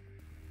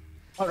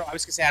 Oh, no, I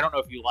was going to say, I don't know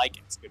if you like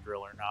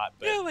Excadrill or not.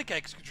 But... Yeah, I like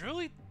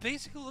Excadrill. He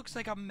basically looks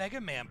like a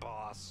Mega Man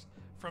boss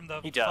from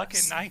the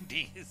fucking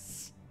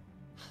 90s.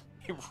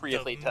 He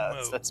really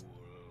does.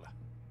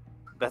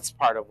 That's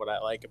part of what I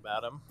like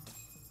about him.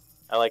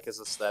 I like his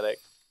aesthetic.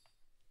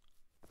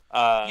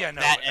 Yeah,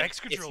 no,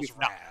 Excadrill's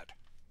rad.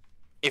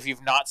 If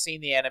you've not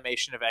seen the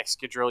animation of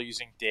Excadrill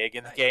using Dig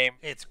in the game,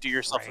 do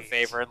yourself a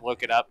favor and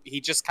look it up. He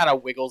just kind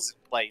of wiggles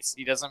in place.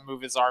 He doesn't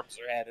move his arms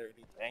or head or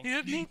anything. He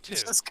didn't need to.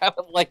 He just kind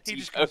of like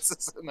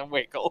T-poses and then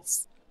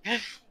wiggles.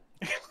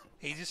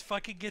 He just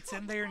fucking gets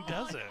in there and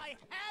does it. I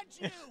had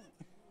you!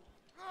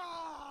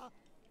 Why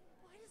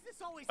does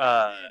this always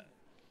happen?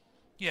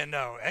 Yeah,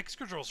 no,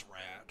 Excadrill's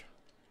rad.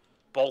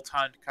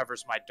 Boltund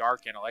covers my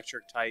dark and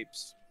electric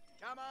types.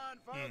 Come on,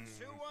 folks.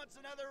 Who wants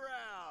another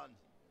round?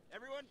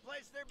 Everyone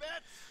place their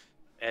bets?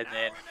 And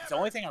then the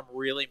only thing I'm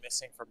really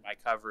missing from my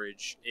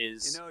coverage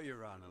is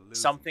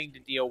something to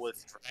deal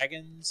with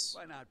dragons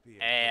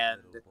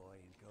and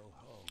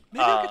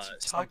maybe I'll get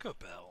some Taco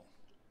Bell.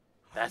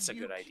 That's a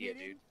good idea,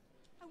 dude.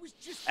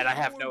 And I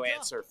have no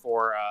answer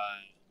for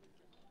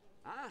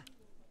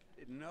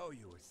Didn't know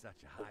you were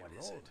such a high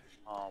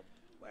roller.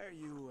 Where are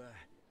you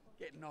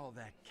getting all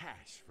that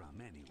cash from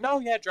anyway? No,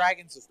 yeah,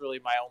 dragons is really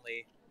my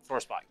only sore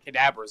spot.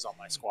 Kadabra's on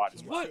my squad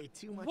as well.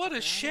 What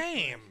a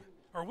shame.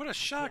 Or what a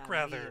shock,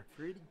 rather.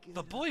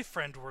 The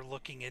boyfriend we're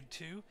looking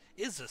into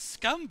is a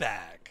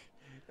scumbag.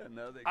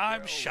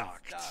 I'm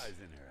shocked. Stars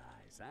in her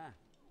eyes, huh?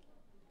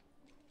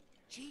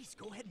 Jeez,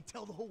 go ahead and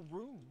tell the whole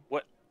room.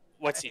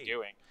 What's he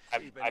doing?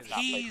 I've not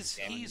played this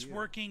game. He's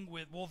working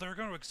with... Well, they're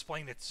going to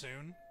explain it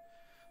soon.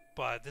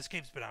 but this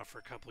game's been out for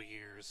a couple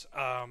years.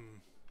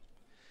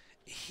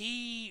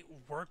 He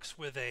works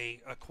with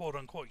a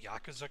quote-unquote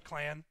Yakuza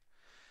clan,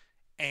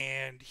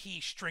 and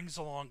he strings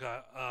along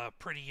a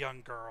pretty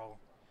young girl,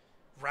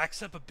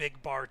 racks up a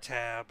big bar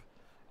tab,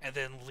 and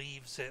then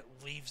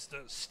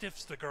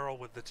stiffs the girl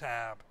with the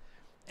tab.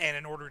 And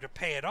in order to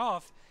pay it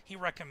off, he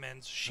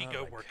recommends she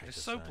go work at a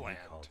soapland.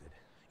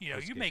 You know,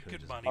 you make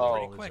good money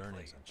pretty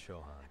quickly.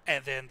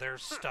 And then they're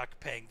stuck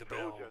paying the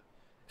bill,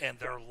 and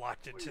they're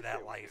locked into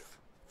that life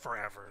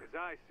forever. As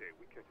I say,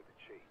 we cut to the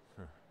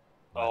chase.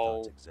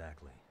 Oh,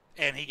 exactly.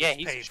 And he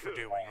gets paid for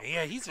doing it.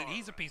 Yeah,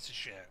 he's a piece of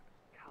shit.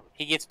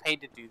 He gets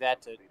paid to do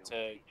that to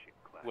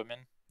women?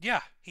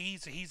 Yeah,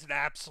 he's an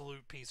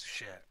absolute piece of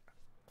shit.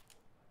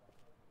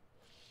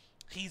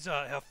 He's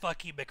a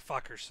fucky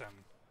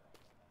McFuckerson.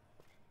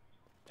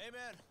 Hey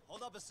man,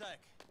 hold up a sec.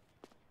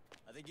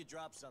 I think you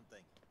dropped something.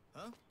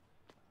 Huh?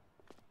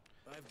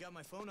 I've got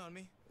my phone on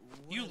me.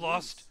 You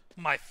lost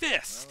my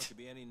fist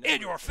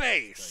in your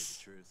face.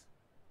 To tell you the truth.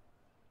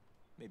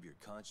 Maybe your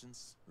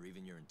conscience, or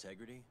even your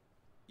integrity.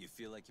 You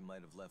feel like you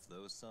might have left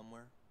those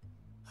somewhere?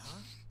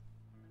 Huh?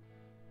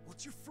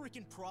 What's your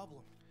freaking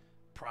problem?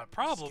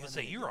 Problem is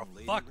that you're a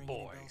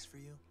fuckboy.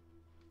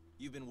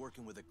 You've been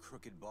working with a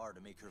crooked bar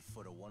to make her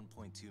foot a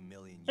 1.2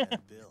 million yen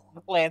bill.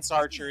 Lance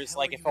Archer is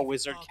like if a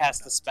wizard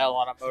cast a spell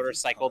on a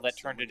motorcycle that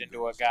turned it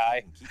into a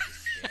guy.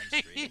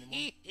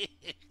 You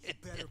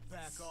better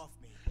back off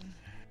me.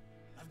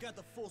 I've got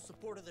the full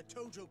support of the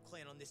Tojo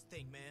clan on this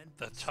thing, man.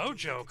 The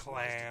Tojo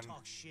clan?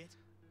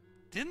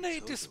 Didn't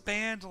they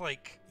disband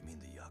like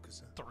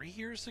 3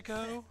 years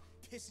ago?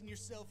 Pissing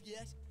yourself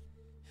yet?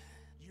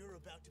 You're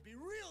about to be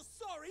real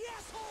sorry,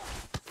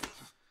 asshole!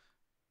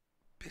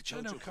 Bitch,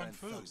 I know Kung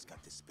Fu. Thugs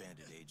got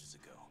disbanded ages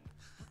ago.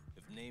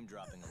 If name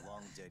dropping a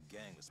long dead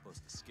gang was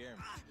supposed to scare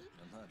me,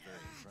 I'm not very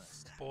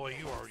impressed. Boy,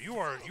 you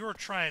are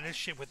trying this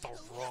shit with the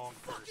wrong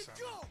person.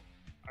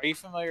 Are you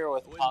familiar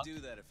with I wouldn't Punk, do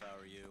that if I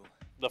were you.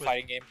 the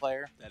fighting game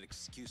player? That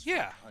excuse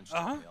Yeah, for a punch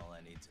told me all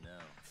I need to know.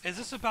 Is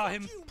this about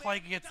him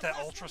playing against that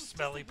ultra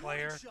smelly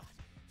player?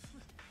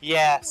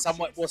 Yeah,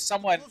 someone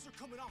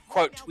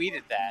quote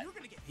tweeted that.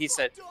 He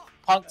said,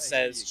 Punk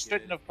says,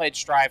 shouldn't have played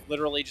Strive,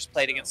 literally just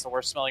played against the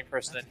worst smelling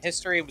person in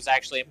history. It was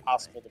actually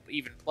impossible to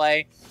even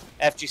play.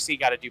 FGC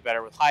got to do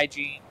better with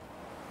hygiene.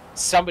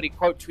 Somebody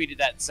quote tweeted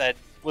that and said,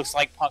 looks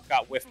like Punk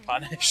got whiff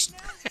punished.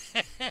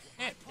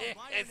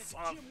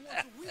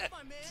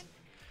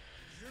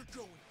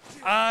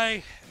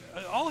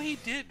 All he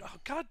did, oh,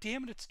 god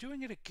damn it, it's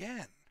doing it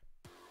again.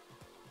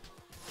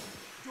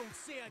 Don't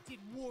say I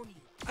didn't warn you.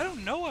 I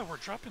don't know why we're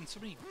dropping so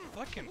many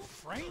fucking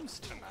frames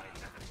tonight.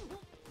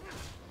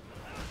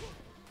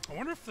 I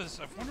wonder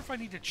if I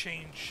need to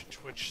change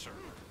Twitch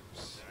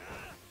servers.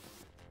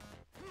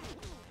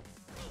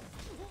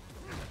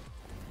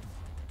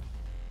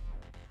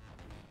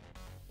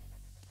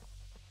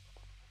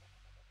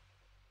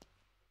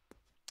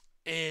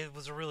 It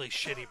was a really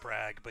shitty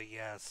brag, but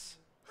yes.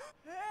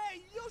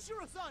 Hey,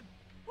 Yoshiro-san!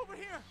 Over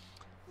here!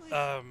 Please,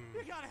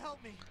 you gotta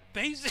help me.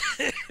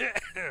 Basically,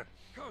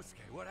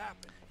 Kosuke, what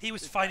happened? he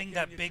was fighting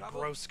that big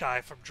gross guy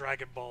from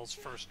Dragon Ball's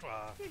first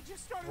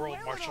World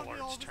Martial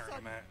Arts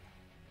tournament.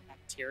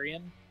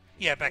 Bacterian?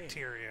 Yeah,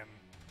 Bacterian.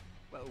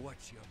 Well,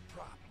 what's your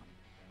problem?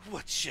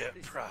 What's your Ladies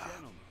and problem?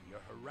 gentlemen, you're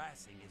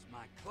harassing is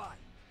my client.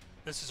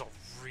 This is a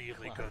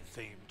really good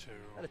theme, too.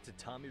 Is that a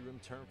tatami room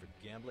term for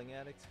gambling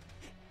addict?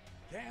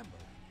 Gambling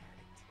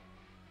addict?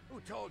 Who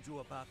told you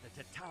about the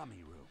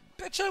tatami room?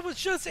 Bitch, I was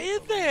just in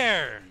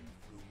there!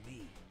 Through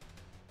me.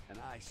 And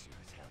I sure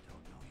as hell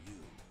don't know you.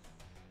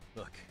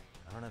 Look,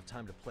 I don't have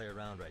time to play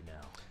around right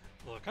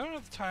now. Look, I don't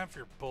have time for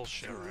your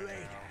bullshit Too right late,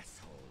 now.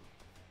 asshole.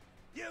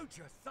 You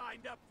just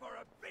signed up for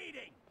a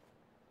beating!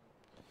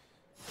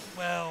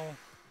 Well,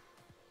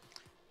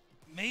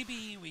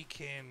 maybe we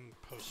can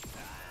postpone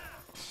that.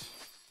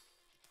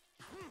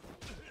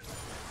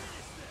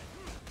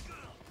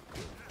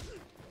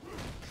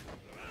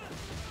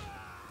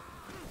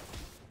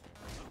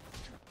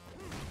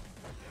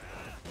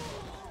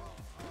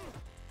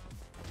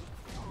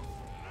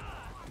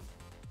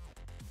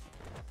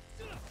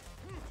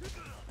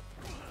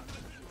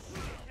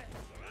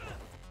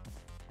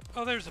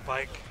 Oh, there's a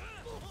bike.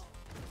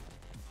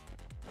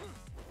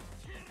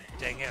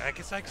 Dang it, I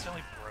guess I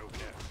accidentally broke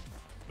it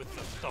with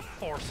the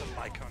force of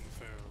my Kung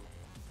Fu.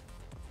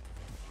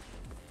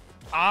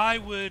 I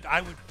would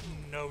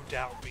no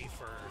doubt be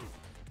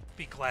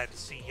glad to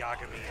see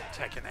Yagami in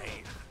Tekken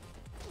 8.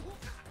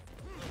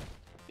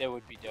 That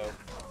would be dope.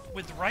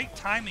 With the right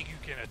timing, you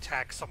can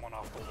attack someone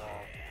off the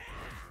wall.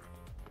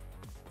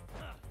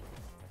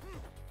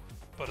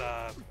 But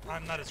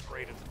I'm not as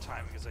great at the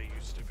timing as I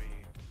used to be.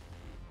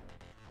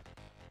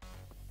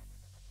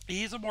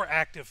 He's a more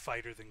active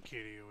fighter than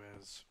Kiryu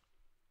is.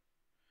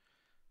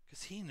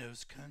 Because he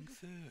knows Kung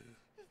Fu.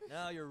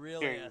 Now you're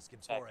really asking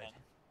for it.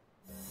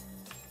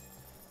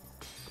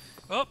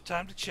 Oh,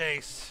 time to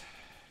chase.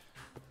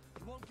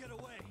 You won't get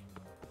away.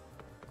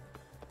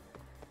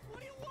 What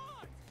do you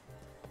want?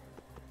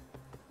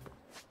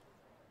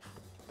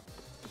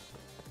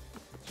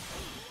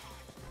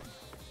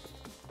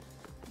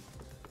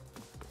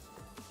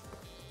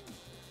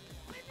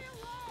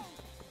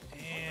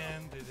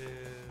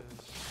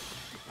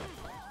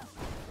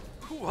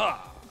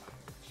 Hoo-ha!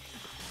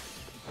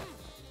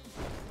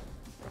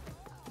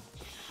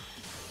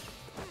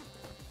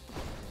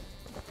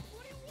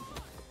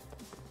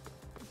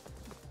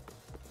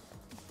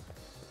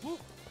 Whoop,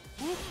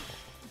 whoop.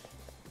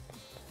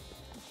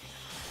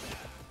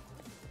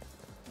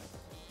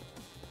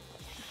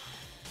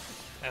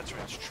 That's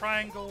right. It's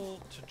triangle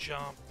to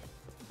jump,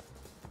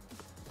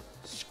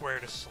 square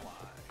to slide.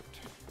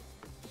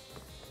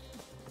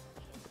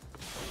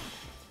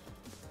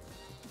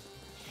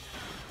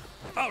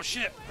 Oh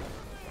shit!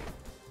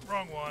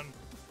 Wrong one.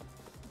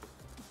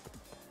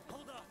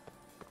 Hold up.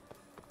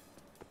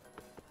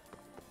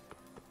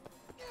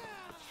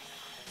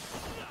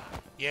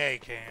 Yeah, you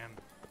can.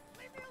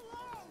 Leave me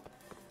alone!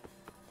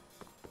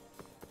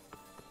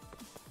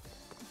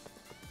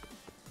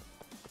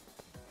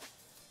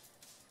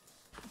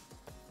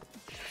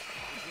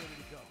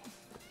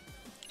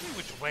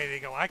 Which way did he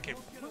go? I can,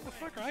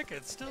 motherfucker, I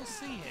can still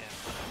see him.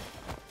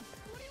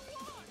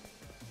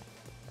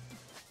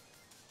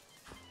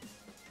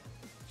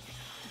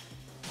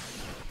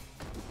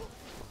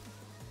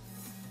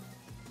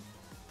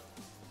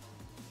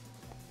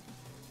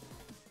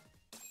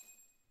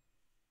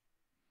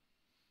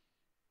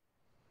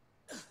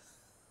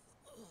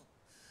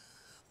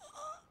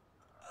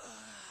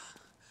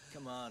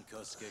 Come on,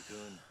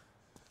 Kosuke-kun.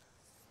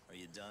 Are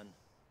you done?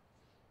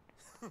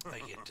 Are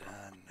you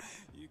done?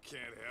 You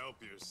can't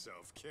help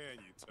yourself, can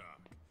you,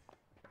 Talk?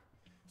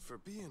 For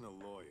being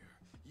a lawyer,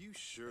 you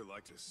sure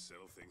like to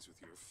settle things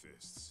with your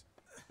fists.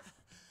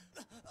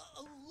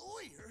 A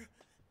lawyer?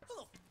 How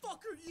the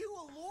fuck are you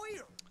a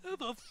lawyer? How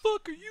the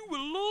fuck are you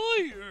a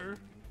lawyer?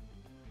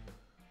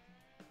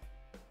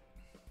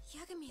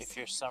 If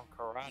you're some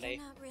karate.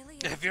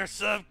 If you're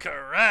some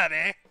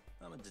karate.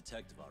 I'm a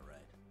detective, all right.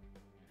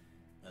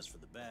 As for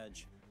the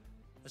badge,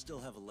 I still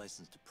have a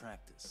license to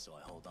practice, so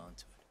I hold on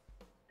to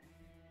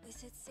it.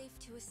 Is it safe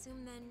to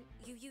assume then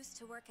you used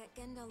to work at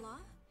Genda Law?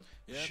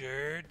 Yep.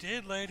 Sure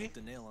did, lady. Hit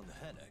the nail on the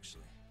head,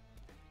 actually.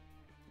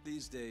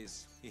 These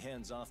days, he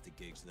hands off the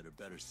gigs that are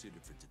better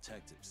suited for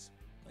detectives,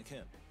 like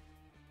him.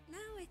 Now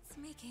it's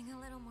making a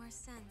little more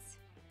sense.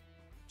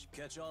 Did you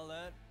catch all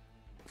that,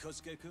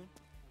 Kosuke-kun?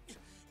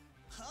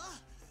 Huh?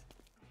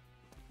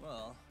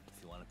 Well,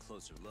 if you want a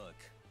closer look,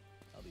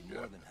 I'll be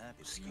more than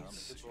happy to come.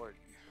 Good lord.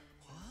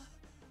 What?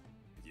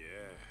 Yeah,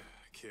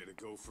 care to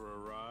go for a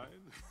ride?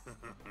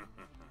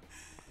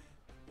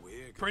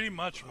 We're pretty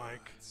much,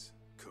 Mike.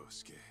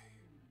 Kosuke.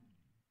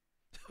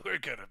 We're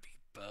gonna be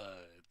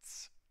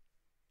buds.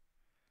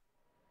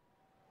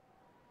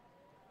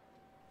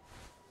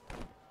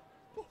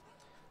 Oh,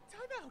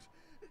 time out!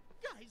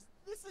 Guys,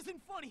 this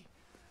isn't funny.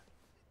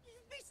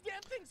 These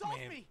damn things off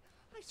me!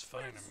 I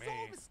swear funny it's to so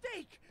me. a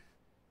mistake!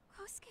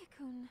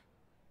 Kosuke-kun.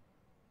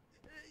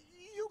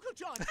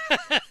 Yuko-chan!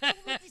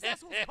 Don't let these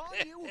assholes call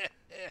you!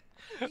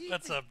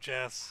 What's up,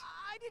 Jess?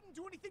 I didn't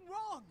do anything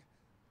wrong!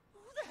 Who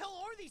the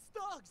hell are these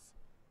thugs?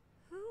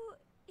 Who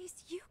is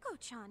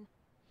Yuko-chan?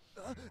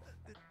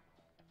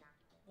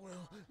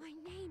 Well... My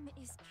name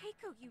is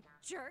Keiko, you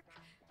jerk!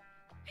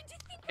 And to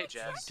think Hey, I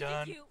Jess. trusted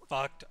Done you!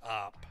 fucked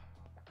up.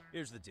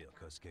 Here's the deal,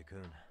 Kosuke-kun.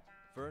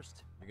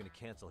 First, you're gonna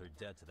cancel her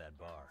debt to that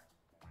bar.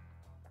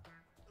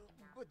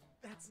 But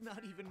that's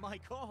not even my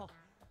call.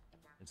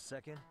 And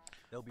second,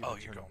 they'll be Oh,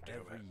 you're returning gonna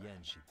do every it. yen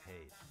she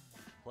paid.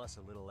 Plus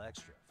a little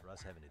extra for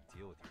us having to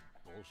deal with your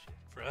bullshit.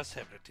 For us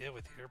having to deal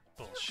with your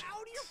bullshit. You're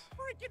out of your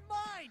freaking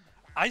mind!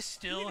 I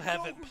still You know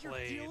haven't who you're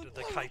played dealing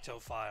the with?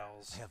 Kaito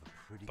files, I have a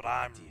pretty but good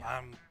I'm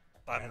idea.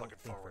 I don't looking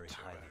think forward very to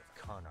highly it.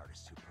 of con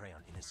artists who prey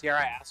on innocent Dare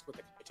I people. ask what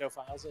the Kaito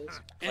Files is?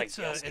 It's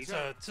DLC?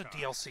 it's a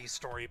DLC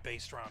story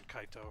based around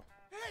Kaito,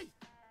 Hey!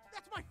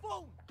 That's my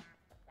phone!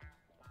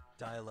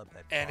 Dial up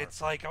that and bar,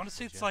 it's like I want to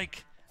say it's yeah.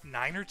 like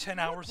 9 or 10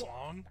 hours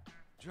long.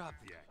 Drop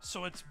the act.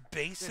 So it's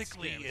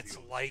basically scams the it's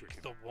old like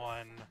trick. the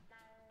one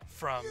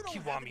from You don't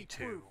have any Kiwami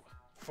 2 proof.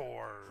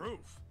 for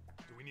Proof?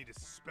 Do we need to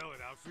spell it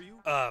out for you?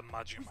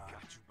 Majima. We've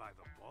got you by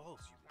the balls,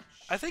 you little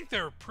I think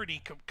they're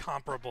pretty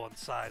comparable in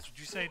size. Would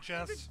you say, Who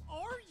Jess? even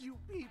are you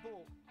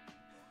people?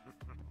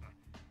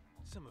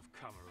 Some of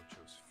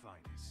Kamurocho's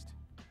finest.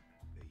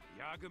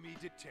 The Yagami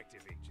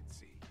Detective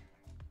Agency.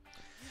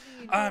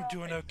 I'm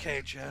doing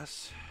okay,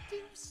 Jess.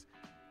 Deuce.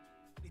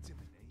 It's in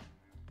the name.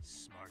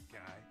 Smart guy,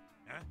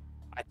 huh?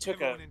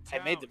 I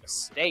made the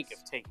mistake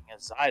of taking a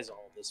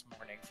Zizal this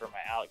morning for my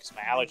because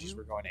my allergies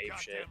were going ape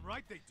shit. Goddamn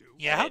right they do.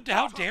 Yeah, I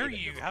how thought dare they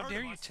you? never How heard dare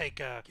of you us. take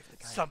Give the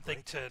guy a something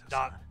break, to Yuko-san.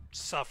 not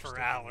suffer Still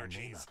got your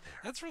name allergies? up there.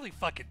 That's really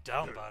fucking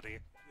dumb, buddy.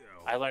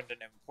 I learned an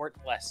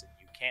important lesson.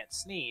 You can't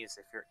sneeze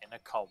if you're in a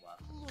coma.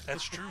 Look,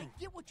 That's I true.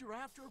 get what you're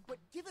after, but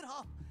give it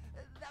up.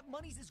 That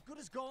money's as good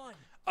as gone.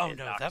 Oh It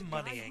no, knocked that me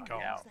money Guy ain't who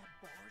gone. runs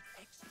that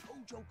bar's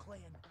ex-Tojo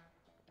clan.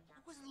 I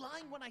wasn't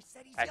lying when I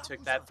said he's I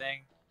took Yakuza. that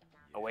thing,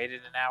 I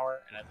waited an hour,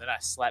 and then I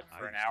slept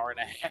for an hour and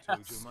a half.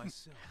 Tojo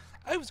myself.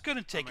 I was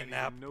gonna take a many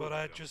nap, know but the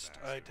I dumb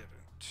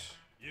didn't.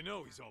 You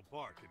know he's all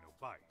bark and no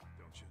bite,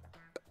 don't you?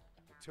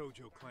 The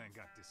Tojo clan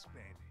got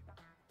disbanded.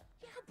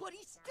 Yeah, but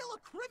he's still a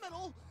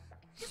criminal.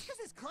 Just because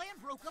his clan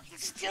broke up doesn't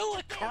Still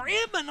a change thing.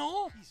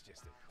 criminal? He's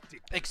just a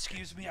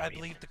Excuse me, I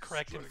believe the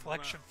correct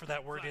inflection for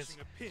that word is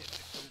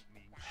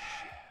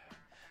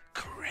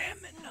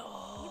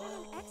criminal.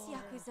 Even an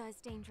ex-Yakuza is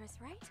dangerous,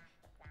 right?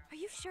 Are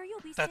you sure you'll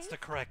be That's safe? the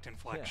correct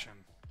inflection.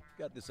 Yeah.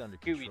 Got this under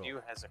control.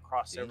 Scooby-Doo has a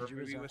crossover Dangerous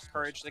movie or with special?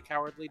 Courage the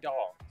Cowardly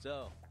Dog.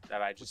 So,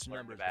 that I just which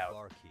learned numbers about. the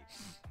bar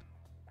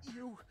keep?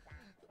 You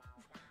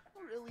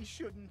really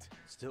shouldn't.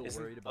 Still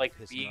Isn't, worried about like,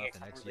 pissing being off a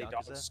an Cowardly Dog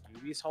ex-Yakuza?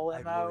 Scooby's whole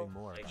I'd MO? worry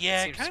more Like, about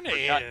yeah, it it seems kind of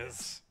redundant.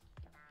 is.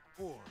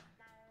 Or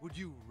would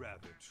you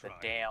rather The try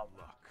damn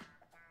luck?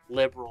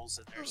 liberals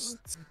and their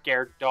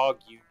scared dog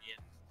union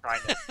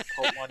trying to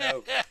pull one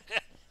over.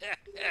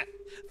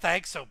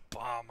 Thanks,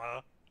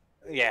 Obama.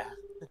 Yeah.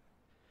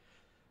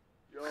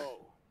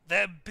 Yo.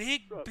 That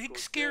big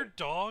scared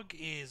dog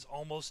is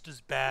almost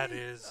as bad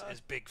as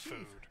Big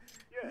Food.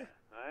 Yeah,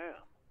 I am.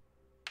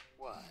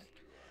 Why?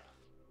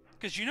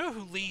 Because you know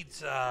who leads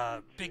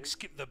the big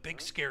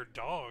scared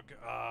dog?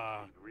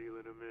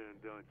 Reeling him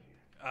in, don't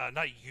you?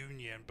 Not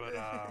union, but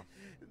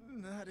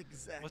Not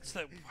exactly. what's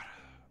that?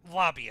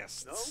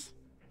 Lobbyists. No?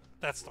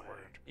 That's the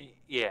word.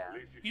 Yeah.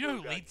 You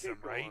know who leads them,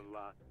 right?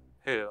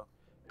 Who?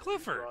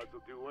 Clifford.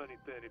 Will do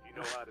anything if you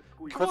know how to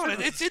squeeze. Come on,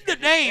 it's in the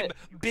name.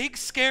 Big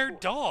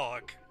scared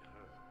dog.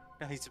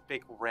 No, he's a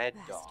big red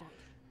dog.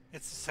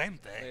 It's the same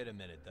thing. Wait a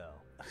minute,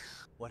 though.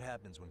 What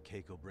happens when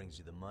Keiko brings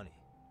you the money?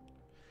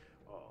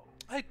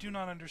 I do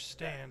not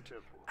understand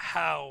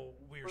how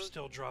we're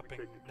still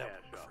dropping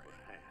network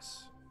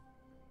frames.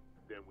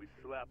 Then we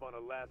slap on a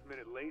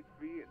last-minute late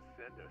fee and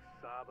send her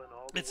sobbing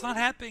all the way. It's not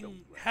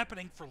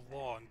happening for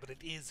long, but it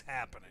is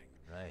happening.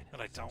 Right. And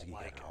I don't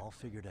like it. All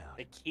figured out.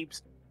 It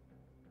keeps.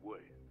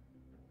 Wait.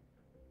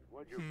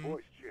 Why'd your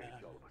voice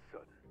change all of a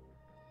sudden?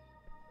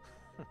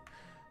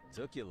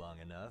 Took you long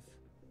enough.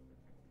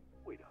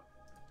 Wait up.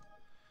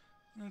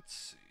 Let's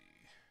see.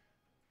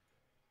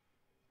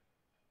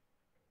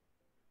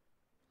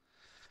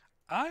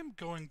 I'm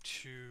going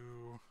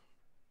to...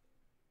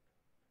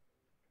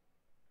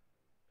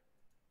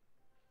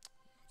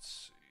 Let's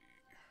see.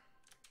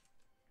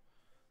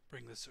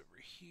 Bring this over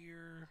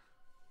here.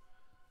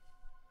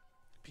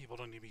 People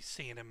don't need to be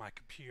seeing in my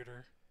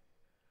computer.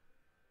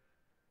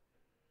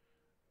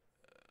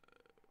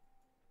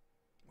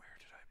 Where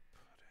did I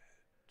put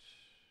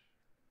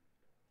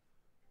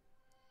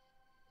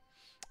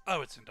it?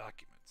 Oh, it's in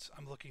documents.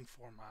 I'm looking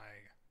for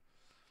my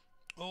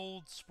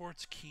old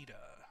Sports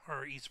Kita,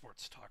 or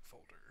esports talk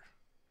folder.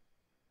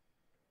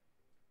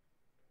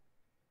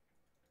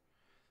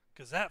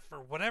 Because that,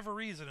 for whatever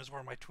reason, is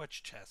where my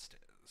Twitch chest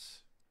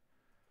is.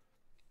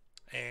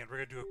 And we're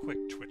going to do a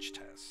quick Twitch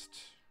test.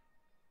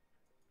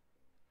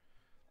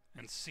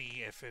 And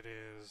see if it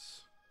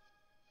is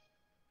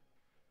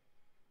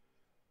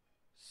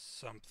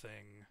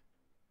something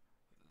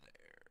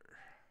there.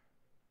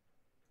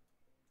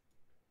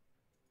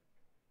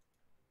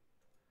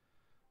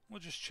 We'll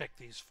just check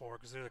these four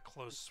because they're the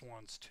closest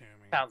ones to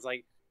me. Sounds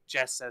like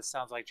Jess says.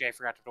 Sounds like Jay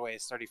forgot to put away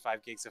his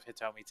 35 gigs of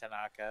Hitomi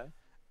Tanaka.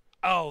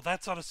 Oh,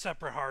 that's on a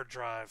separate hard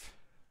drive.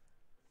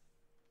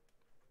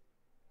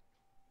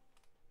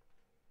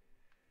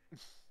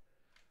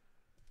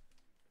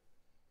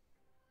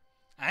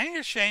 I ain't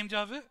ashamed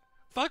of it.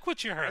 Fuck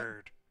what you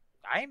heard.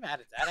 I ain't mad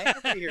at that. I ain't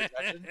over here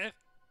judging.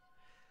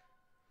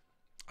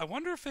 I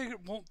wonder if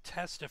it won't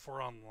test if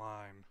we're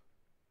online.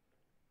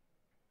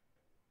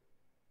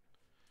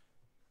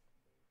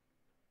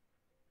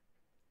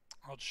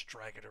 I'll just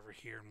drag it over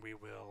here and we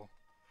will.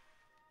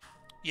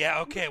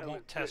 Yeah, okay, it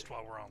won't test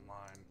while we're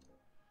online.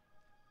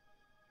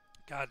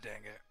 God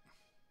dang it.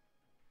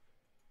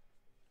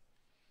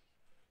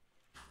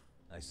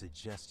 I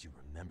suggest you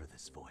remember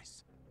this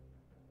voice.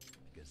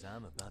 Because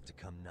I'm about to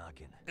come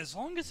knocking. As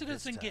long as it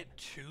doesn't get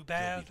too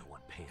bad,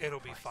 it'll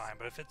be fine.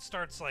 But if it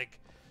starts, like,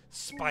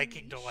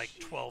 spiking to, like,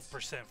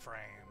 12%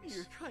 frames.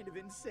 You're kind of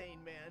insane,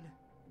 man.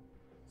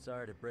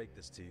 Sorry to break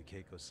this to you,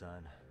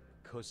 Keiko-san.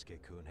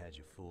 Kosuke-kun had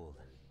you fooled.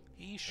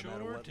 He no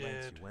matter sure what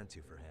lengths did. you went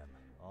to for him,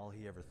 all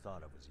he ever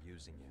thought of was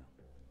using you.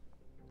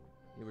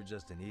 You were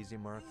just an easy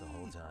mark the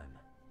whole time.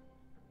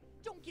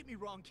 Don't get me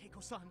wrong,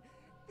 Keiko-san.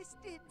 This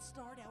did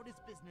start out as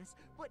business,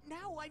 but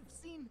now I've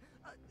seen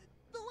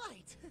the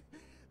light.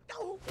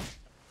 Oh!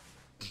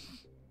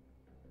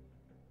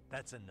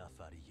 That's enough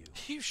out of you.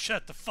 You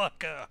shut the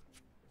fuck up.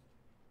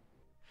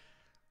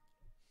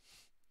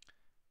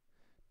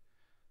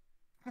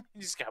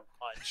 You just got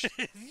punched.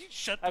 You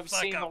shut the I've fuck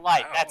up. seen the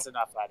light. now. That's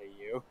enough out of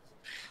you.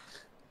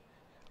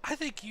 I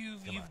think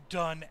you've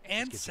done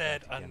and Let's get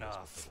said you back to Gendo's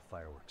enough. before the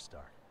fireworks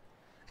start.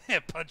 Yeah,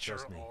 punch your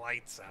Trust me,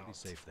 lights you'll out. be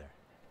safe there.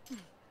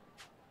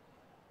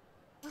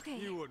 Okay.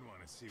 You wouldn't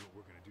want to see what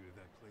we're gonna do to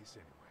that place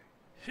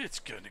anyway. It's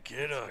gonna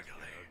get ugly.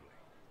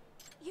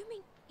 You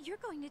mean you're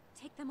going to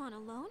take them on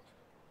alone?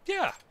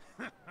 Yeah.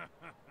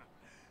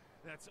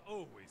 That's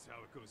always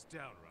how it goes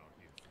down around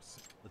here.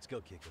 Let's go,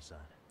 Keiko-san.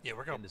 Yeah,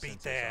 we're gonna Gendo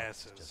beat Sensei's their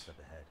office is asses. Just up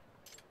ahead.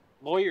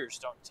 Lawyers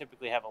don't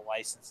typically have a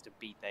license to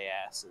beat their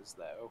asses,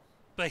 though.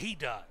 But he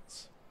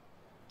does.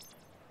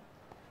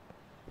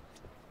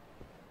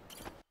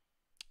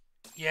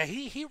 Yeah,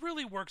 he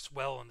really works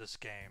well in this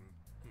game,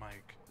 in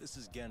mic. This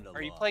is Genda.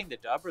 Are you playing the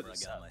dub or the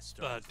sub?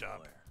 The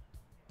dub.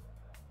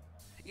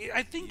 Yeah,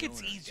 I think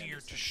it's easier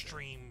to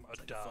stream a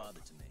dub.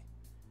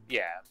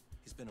 Yeah.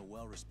 He's been a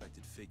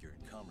well-respected figure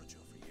in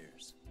Kamurocho for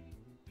years.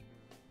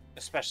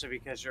 Especially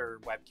because your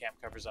webcam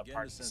covers up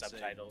parts of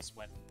subtitles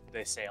when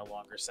they say a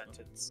longer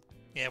sentence.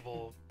 Yeah,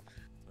 well,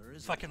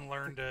 fucking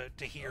learn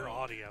to hear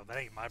audio. That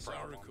ain't my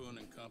problem. Sarakun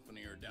and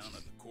company are down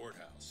at the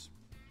courthouse.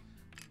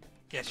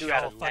 Guess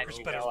y'all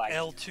fuckers better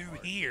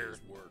L2 here.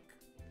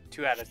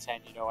 2 out of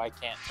 10, you know I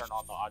can't turn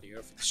on the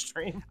audio for the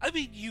stream. I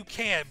mean, you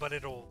can, but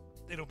it'll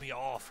be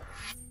awful.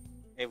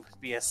 It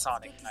would be a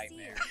sonic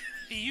nightmare.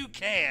 You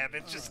can,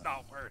 it's just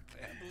not worth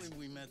it. I believe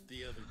we met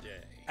the other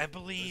day. I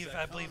believe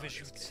as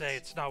you would say,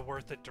 it's not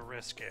worth it to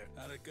risk it.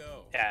 How'd it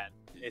go? Yeah,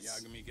 Did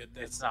Yagami get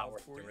that it's not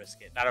worth to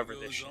risk it. Not over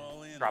this shit.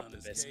 Drop the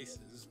biscuit.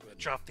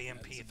 Drop the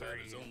That's MP3. about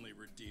his only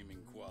redeeming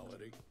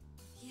quality.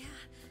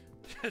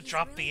 Yeah.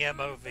 Drop the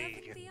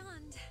MOV.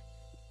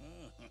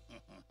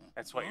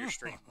 That's what your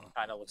stream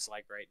kind of looks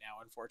like right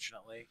now,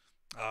 unfortunately.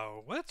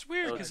 Oh, well, that's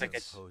weird. It looks like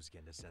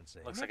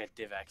looks like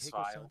a DivX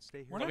file.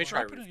 We're not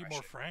dropping any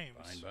more frames.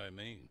 Fine by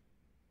me.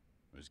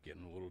 It was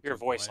getting a little. Your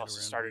voice quiet also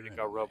around started to here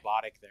go anyway.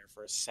 robotic there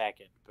for a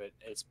second, but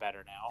it's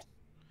better now.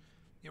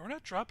 Yeah, we're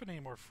not dropping any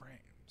more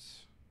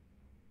frames.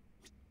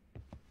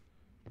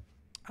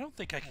 I don't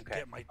think I can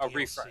get my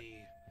DLC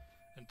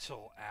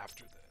until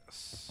after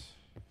this.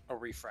 A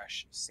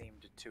refresh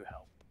seemed to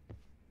help.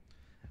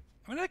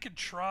 I mean, I could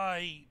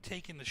try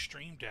taking the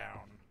stream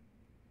down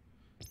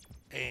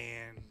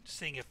and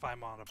seeing if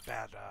I'm on a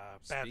bad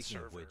Speaking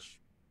server. of which,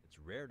 it's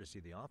rare to see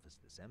the office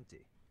this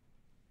empty.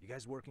 You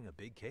guys working a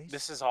big case?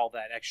 This is all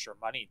that extra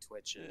money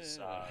Twitch is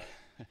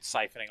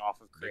siphoning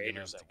off of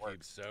creators at work.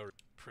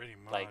 Pretty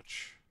much. Like,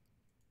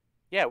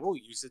 yeah, we'll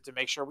use it to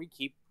make sure we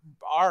keep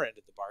our end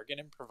of the bargain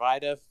and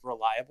provide a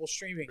reliable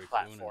streaming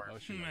platform.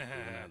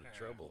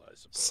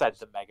 Said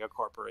the mega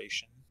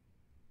corporation.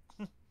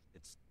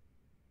 It's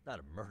not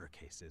a murder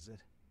case, is it?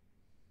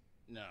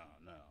 No,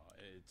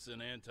 it's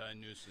an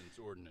anti-nuisance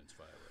ordinance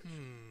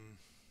violation.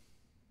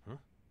 Huh?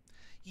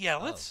 Yeah,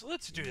 let's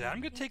do that.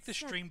 I'm gonna take the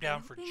stream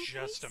down for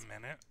just a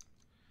minute,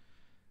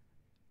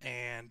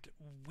 and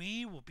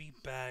we will be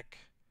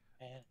back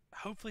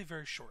hopefully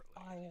very shortly.